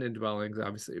fun in Dwellings.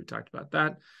 Obviously, we talked about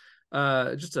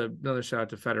that. Just another shout out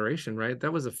to Federation, right?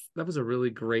 That was a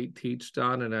really great teach,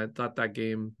 Don, and I thought that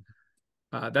game.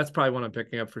 That's probably one I'm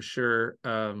picking up for sure.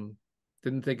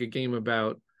 Didn't think a game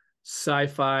about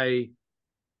sci-fi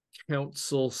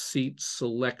council seat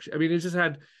selection. I mean, it just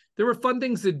had there were fun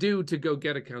things to do to go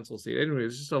get a council seat. Anyway, it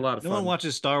was just a lot of No one fun.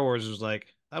 watches Star Wars is like,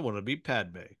 I want to be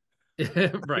Padme.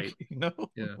 Right. Like,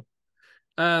 Yeah.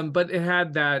 But it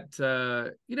had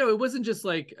that it wasn't just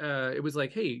like it was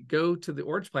like, hey, go to the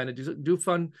Orange Planet, do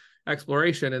fun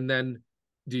exploration, and then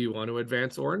do you want to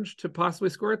advance Orange to possibly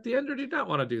score at the end, or do you not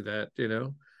want to do that?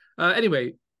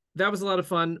 Anyway, that was a lot of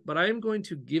fun, but I am going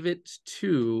to give it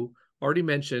to already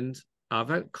mentioned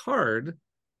Avant-Garde.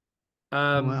 Oh,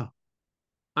 Um, wow.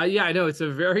 yeah, I know it's a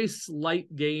very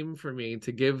slight game for me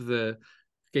to give the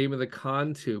game of the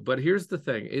con to, but here's the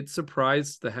thing: it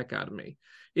surprised the heck out of me.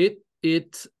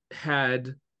 It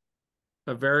had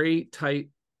a very tight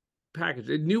package.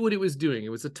 It knew what it was doing. It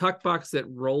was a tuck box that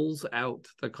rolls out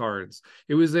the cards.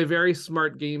 It was a very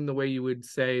smart game, the way you would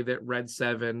say that Red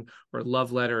 7 or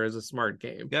Love Letter is a smart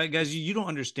game. guys, you don't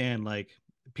understand. Like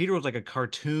Peter was like a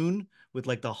cartoon with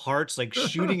like the hearts like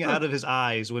shooting out of his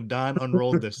eyes when Don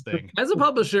unrolled this thing. As a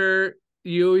publisher,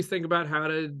 you always think about how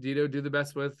to, do the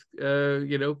best with,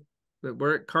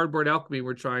 we're at Cardboard Alchemy.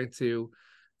 We're trying to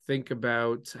think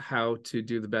about how to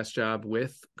do the best job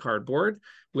with cardboard,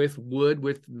 with wood,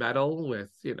 with metal, with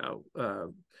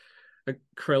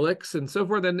acrylics and so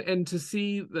forth. And to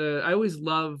see I always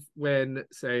love when,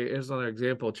 say, here's another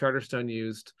example, Charterstone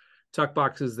used tuck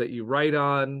boxes that you write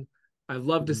on. I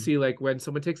love to see like when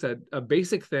someone takes a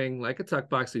basic thing like a tuck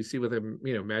box that you see with a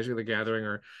Magic the Gathering,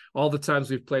 or all the times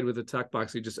we've played with a tuck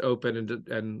box, you just open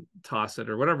and toss it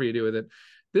or whatever you do with it.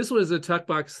 This was a tuck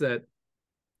box that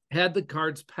had the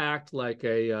cards packed like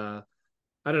a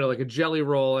I don't know, like a jelly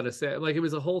roll and like it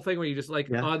was a whole thing where you just like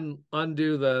Yeah.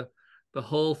 undo the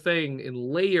whole thing in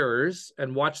layers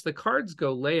and watch the cards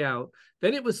go layout.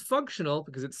 Then it was functional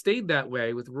because it stayed that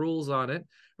way with rules on it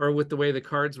or with the way the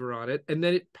cards were on it, and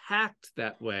then it packed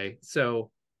that way. So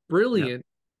brilliant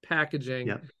packaging,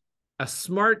 Yep. a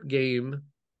smart game,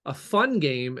 a fun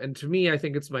game, and to me, I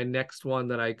think it's my next one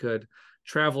that I could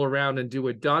travel around and do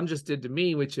what Don just did to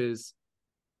me, which is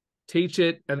teach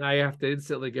it, and I have to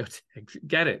instantly go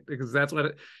get it because that's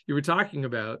what you were talking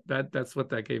about. That's what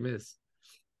that game is.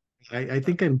 I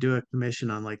think I'm due a commission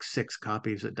on like 6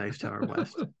 copies at Dice Tower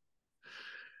West.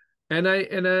 And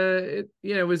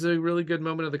it was a really good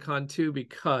moment of the con too,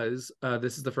 because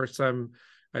this is the first time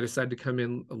I decided to come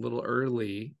in a little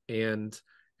early, and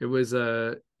it was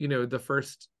the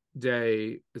first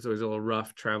day is always a little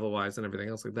rough travel wise and everything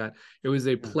else like that. It was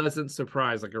a pleasant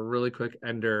surprise, like a really quick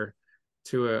ender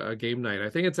to a game night. I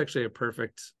think it's actually a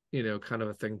perfect kind of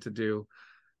a thing to do,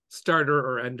 starter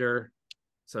or ender.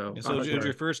 So it was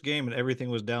your first game and everything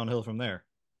was downhill from there.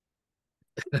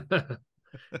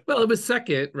 Well, it was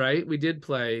second, right? We did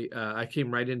play. I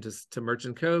came right into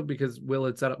Merchant Code because Will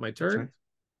had set up my turn. Right.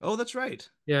 Oh, that's right.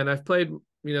 Yeah, and I've played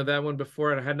that one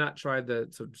before, and I had not tried to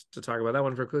talk about that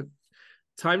one for a quick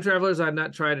Time Travelers, I had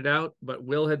not tried it out, but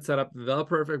Will had set up the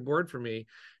perfect board for me.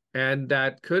 And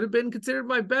that could have been considered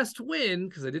my best win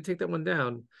because I did take that one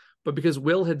down. But because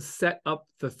Will had set up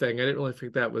the thing, I didn't really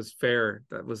think that was fair.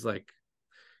 That was like,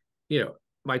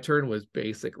 my turn was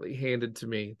basically handed to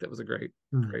me. That was a great,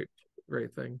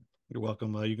 great thing. You're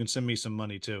welcome. You can send me some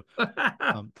money too.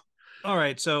 All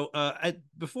right. So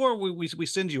before we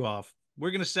send you off, we're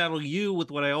going to saddle you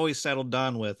with what I always saddled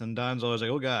Don with. And Don's always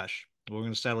like, oh, gosh, we're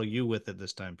going to saddle you with it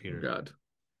this time, Peter. Oh, God.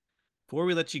 Before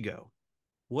we let you go,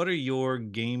 what are your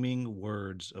gaming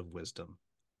words of wisdom?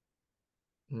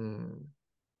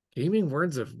 Gaming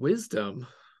words of wisdom.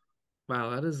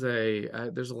 Wow, that is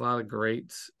there's a lot of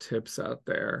tips out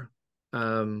there.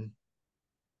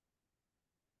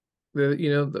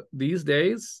 These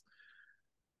days,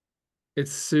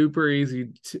 it's super easy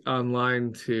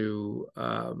online to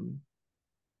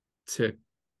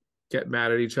get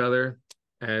mad at each other,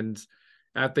 and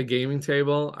at the gaming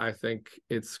table, I think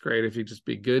it's great if you just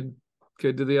be good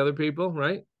to the other people,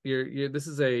 right? This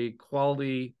is a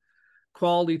quality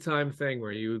time thing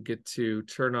where you get to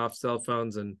turn off cell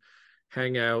phones and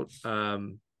hang out.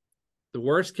 The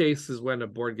worst case is when a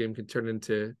board game can turn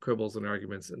into quibbles and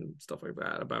arguments and stuff like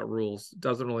that about rules. It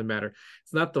doesn't really matter.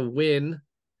 It's not the win.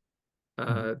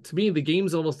 To me, the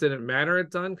games almost didn't matter at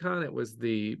DonCon. It was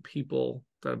the people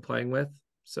that I'm playing with.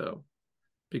 So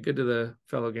be good to the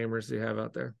fellow gamers you have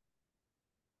out there.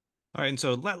 All right, and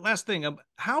so last thing,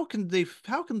 how can the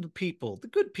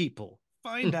good people,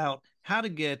 find out how to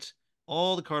get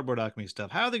all the Cardboard Alchemy stuff?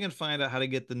 How are they going to find out how to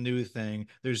get the new thing?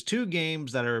 There's 2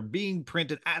 games that are being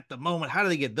printed at the moment. How do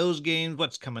they get those games?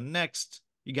 What's coming next?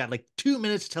 You got like 2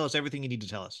 minutes to tell us everything you need to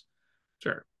tell us.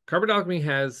 Sure. Cardboard Alchemy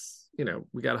has,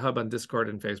 we got a hub on Discord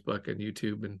and Facebook and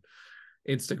YouTube and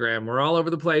Instagram. We're all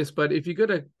over the place. But if you go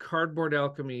to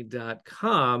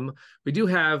cardboardalchemy.com, we do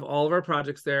have all of our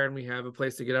projects there, and we have a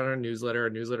place to get on our newsletter. Our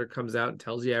newsletter comes out and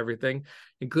tells you everything,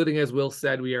 including, as Will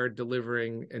said, we are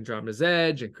delivering Andromeda's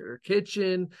Edge and Critter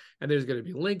Kitchen, and there's going to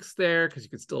be links there because you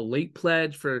can still late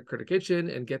pledge for Critter Kitchen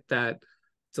and get that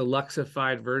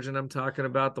deluxeified version I'm talking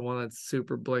about, the one that's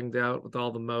super blinged out with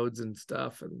all the modes and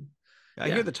stuff. And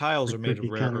I hear the tiles are made of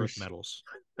rare earth metals.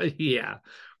 Yeah,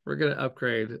 we're going to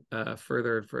upgrade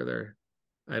further and further.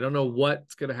 I don't know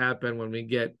what's going to happen when we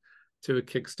get to a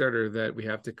Kickstarter that we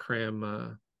have to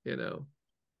cram,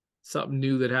 something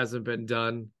new that hasn't been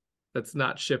done that's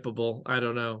not shippable. I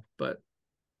don't know. But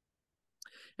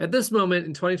at this moment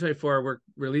in 2024, we're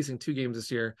releasing 2 games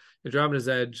this year. Andromeda's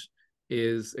Edge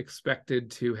is expected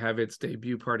to have its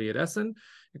debut party at Essen.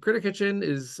 And Critter Kitchen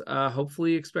is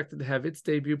hopefully expected to have its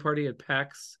debut party at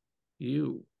PAX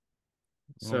U.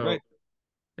 So, right.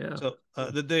 Yeah. So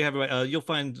they have you'll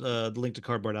find the link to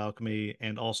Cardboard Alchemy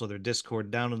and also their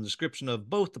Discord down in the description of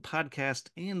both the podcast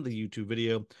and the YouTube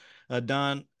video.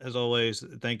 Don, as always,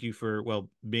 thank you for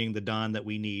being the Don that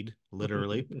we need,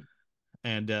 literally,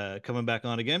 and coming back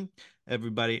on again.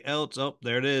 Everybody else,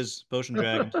 there it is, Potion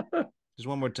Dragon. Just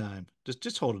one more time.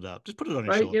 Just hold it up. Just put it on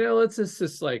your shoulder. Let's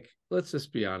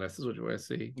just be honest. This is what you want to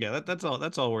see. Yeah, that's all.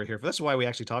 That's all we're here for. That's why we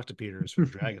actually talk to Peter, is for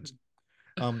the dragons.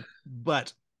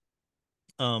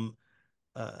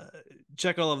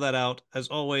 Check all of that out. As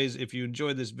always, if you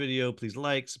enjoyed this video, please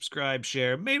like, subscribe,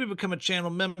 share, maybe become a channel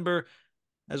member.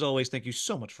 As always, thank you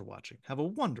so much for watching. Have a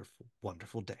wonderful,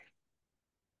 wonderful day.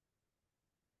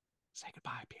 Say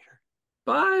goodbye, Peter.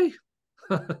 Bye.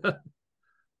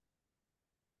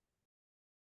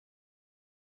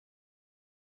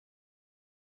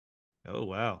 Oh,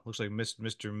 wow. Looks like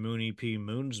Mr. Mooney P.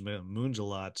 Moons a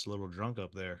lot's a little drunk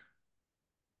up there.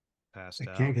 Passed out.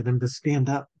 I can't get him to stand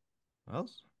up. Well,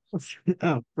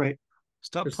 oh, right.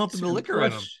 Stop pumping the liquor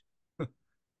in him.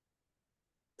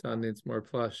 Don needs more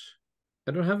plush.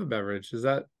 I don't have a beverage. Is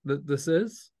that this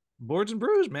is? Boards and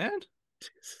Brews, man.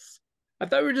 Jesus. I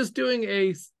thought we were just doing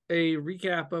a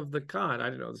recap of the con. I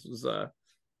didn't know this was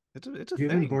it's a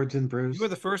thing. Boards and Brews. You were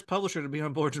the first publisher to be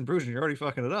on Boards and Brews, and you're already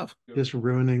fucking it up. Just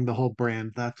ruining the whole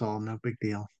brand. That's all. No big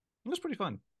deal. It was pretty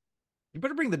fun. You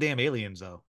better bring the damn aliens, though.